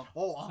 no.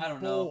 Oh, I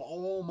don't know.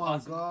 Oh my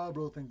god,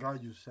 bro! Thank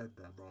God you said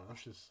that, bro.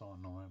 That's just so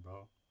annoying,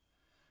 bro.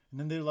 And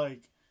then they're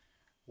like,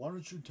 "Why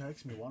don't you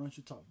text me? Why don't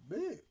you talk?"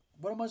 Babe,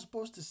 what am I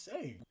supposed to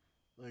say?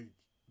 Like,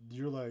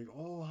 you're like,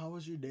 "Oh, how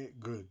was your day?"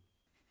 Good.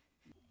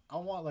 I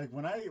want like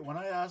when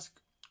I ask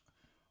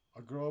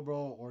a girl,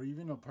 bro, or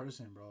even a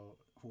person, bro,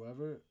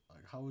 whoever,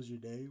 like, "How was your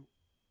day?"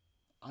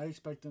 I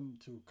expect them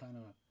to kind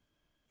of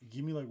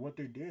give me like what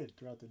they did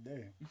throughout the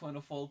day. You want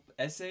a full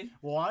essay?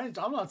 Well, I'm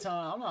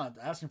not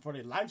asking for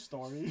their life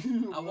story.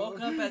 I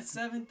woke up at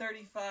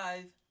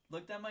 7:35,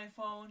 looked at my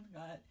phone,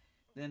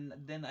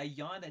 then I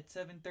yawned at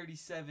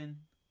 7:37.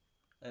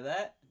 Like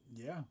that?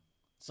 Yeah.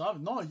 So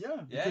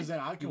yeah. Because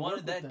then I can. You work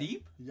wanted with that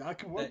deep? Yeah, I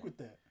can work with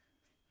that.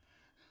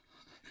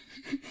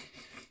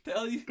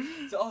 Tell you.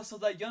 So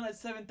that yawn at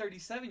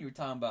 7:37 you were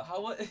talking about.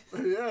 How what?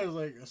 Yeah, it's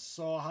like,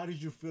 so how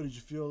did you feel? Did you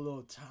feel a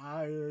little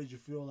tired? Did you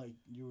feel like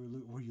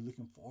were you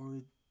looking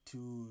forward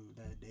to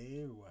that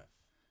day or what?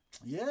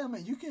 Yeah,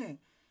 man, you can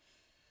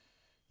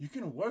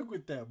work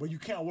with that, but you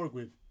can't work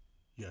with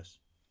yes.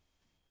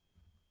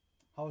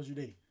 How was your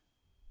day?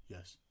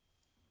 Yes.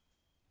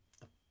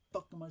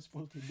 What the fuck am I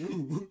supposed to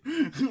do?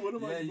 What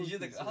am I supposed you're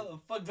to like, say? how the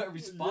fuck do I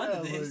respond to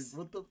this? Like,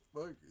 what the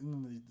fuck?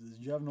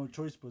 You have no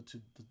choice but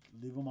to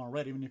leave them on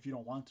red, even if you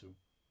don't want to.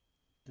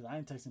 Because I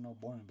ain't texting no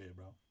boring babe,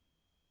 bro.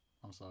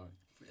 I'm sorry.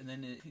 And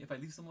then if I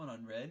leave someone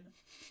on red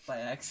by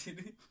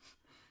accident,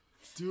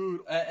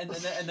 dude, and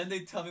then they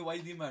tell me why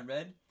you leave me on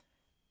red,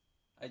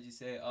 I just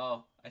say,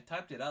 oh, I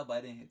typed it out, but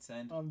I didn't hit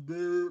send. I'm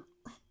dead.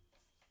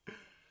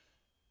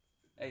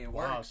 Hey, it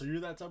wow, works. so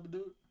you're that type of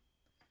dude?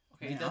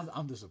 Okay, man,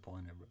 I'm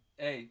disappointed, bro.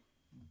 Hey,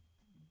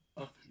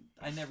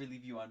 I never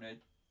leave you on red.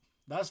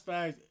 That's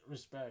fact.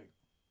 Respect.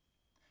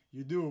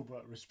 You do,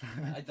 but respect.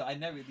 I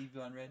never leave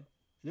you on red.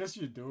 Yes,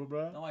 you do,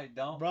 bro. No, I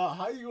don't. Bro,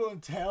 how you gonna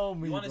tell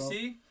me, You want to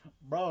see?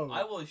 Bro.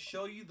 I will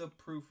show you the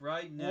proof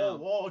right now.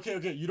 Well,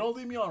 okay. You don't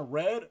leave me on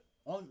red.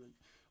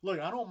 Look,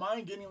 I don't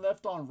mind getting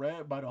left on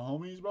red by the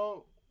homies,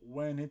 bro.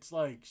 When it's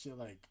like shit,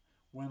 like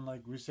when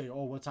like we say,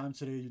 oh, what time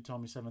today? You tell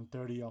me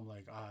 7:30. I'm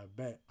like, I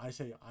bet. I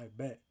say, I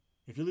bet.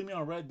 If you leave me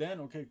on red, then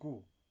okay,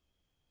 cool.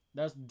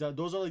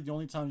 Those are like the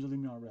only times you leave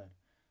me on red.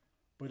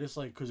 But it's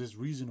like, because it's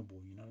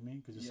reasonable, you know what I mean?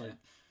 Because it's like,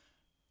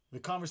 the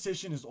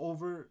conversation is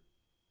over,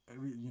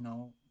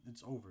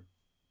 it's over.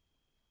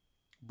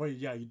 But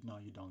yeah, you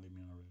don't leave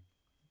me on red.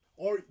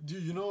 Or,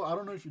 I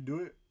don't know if you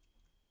do it,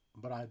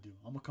 but I do.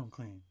 I'm going to come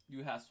clean.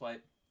 You half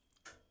swipe.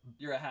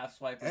 You're a half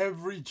swiper.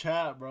 Every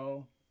chat,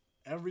 bro.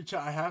 Every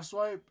chat, I half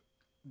swipe,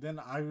 then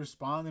I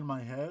respond in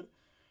my head,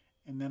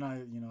 and then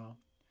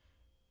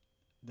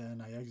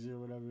then I exit or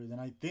whatever. Then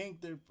I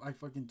think that I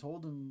fucking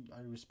told him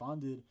I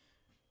responded.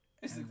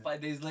 It's like 5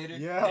 days later.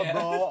 Yeah,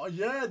 bro.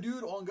 Yeah,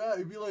 dude. On God,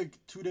 it'd be like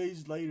 2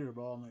 days later,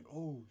 bro. I'm like,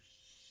 oh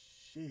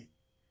shit.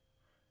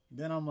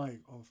 Then I'm like,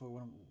 oh fuck,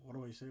 what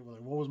do I say?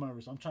 Like, what was my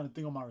response? I'm trying to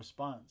think of my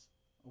response.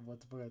 what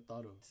the fuck I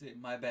thought of. Say,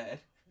 my bad.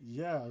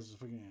 Yeah, I was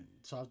fucking.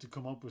 So I have to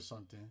come up with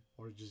something,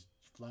 or just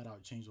flat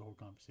out change the whole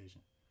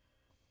conversation.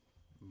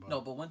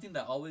 But one thing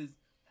that always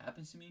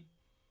happens to me,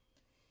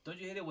 don't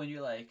you hate it when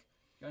you're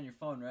on your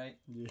phone, right?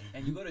 Yeah.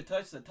 And you go to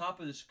touch the top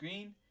of the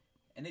screen,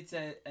 and it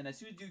says, and as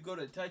soon as you go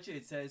to touch it,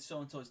 it says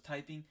so and so is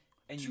typing,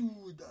 and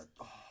you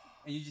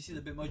just see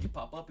the Bitmoji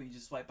pop up, and you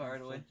just swipe out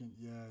right away.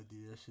 Yeah,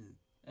 dude, that shit.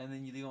 And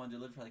then you leave it on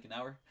delivered for like an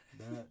hour.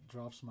 That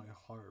drops my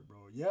heart,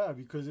 bro. Yeah,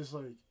 because it's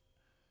like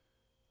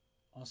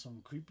on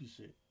some creepy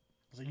shit.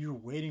 It's like you're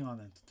waiting on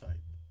them to type.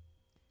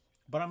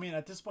 But I mean,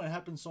 at this point, it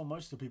happens so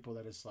much to people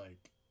that it's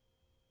like,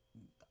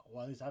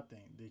 well, at least I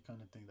think they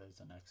kind of think that it's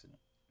an accident.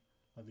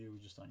 Like they were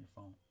just on your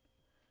phone.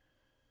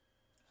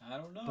 I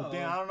don't know. But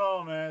then I don't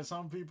know, man.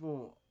 Some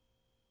people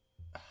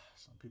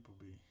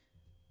be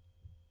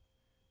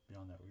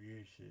on that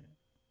weird shit,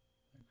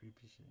 that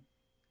creepy shit.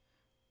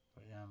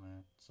 But yeah,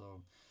 man.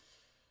 So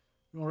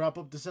we're gonna wrap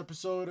up this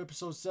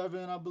episode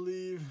 7, I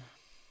believe.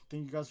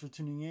 Thank you guys for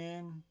tuning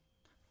in.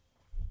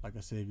 Like I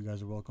said, if you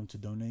guys are welcome to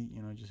donate,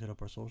 just hit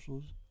up our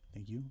socials.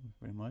 Thank you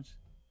very much.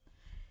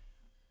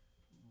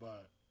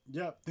 But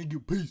yeah, thank you.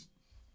 Peace.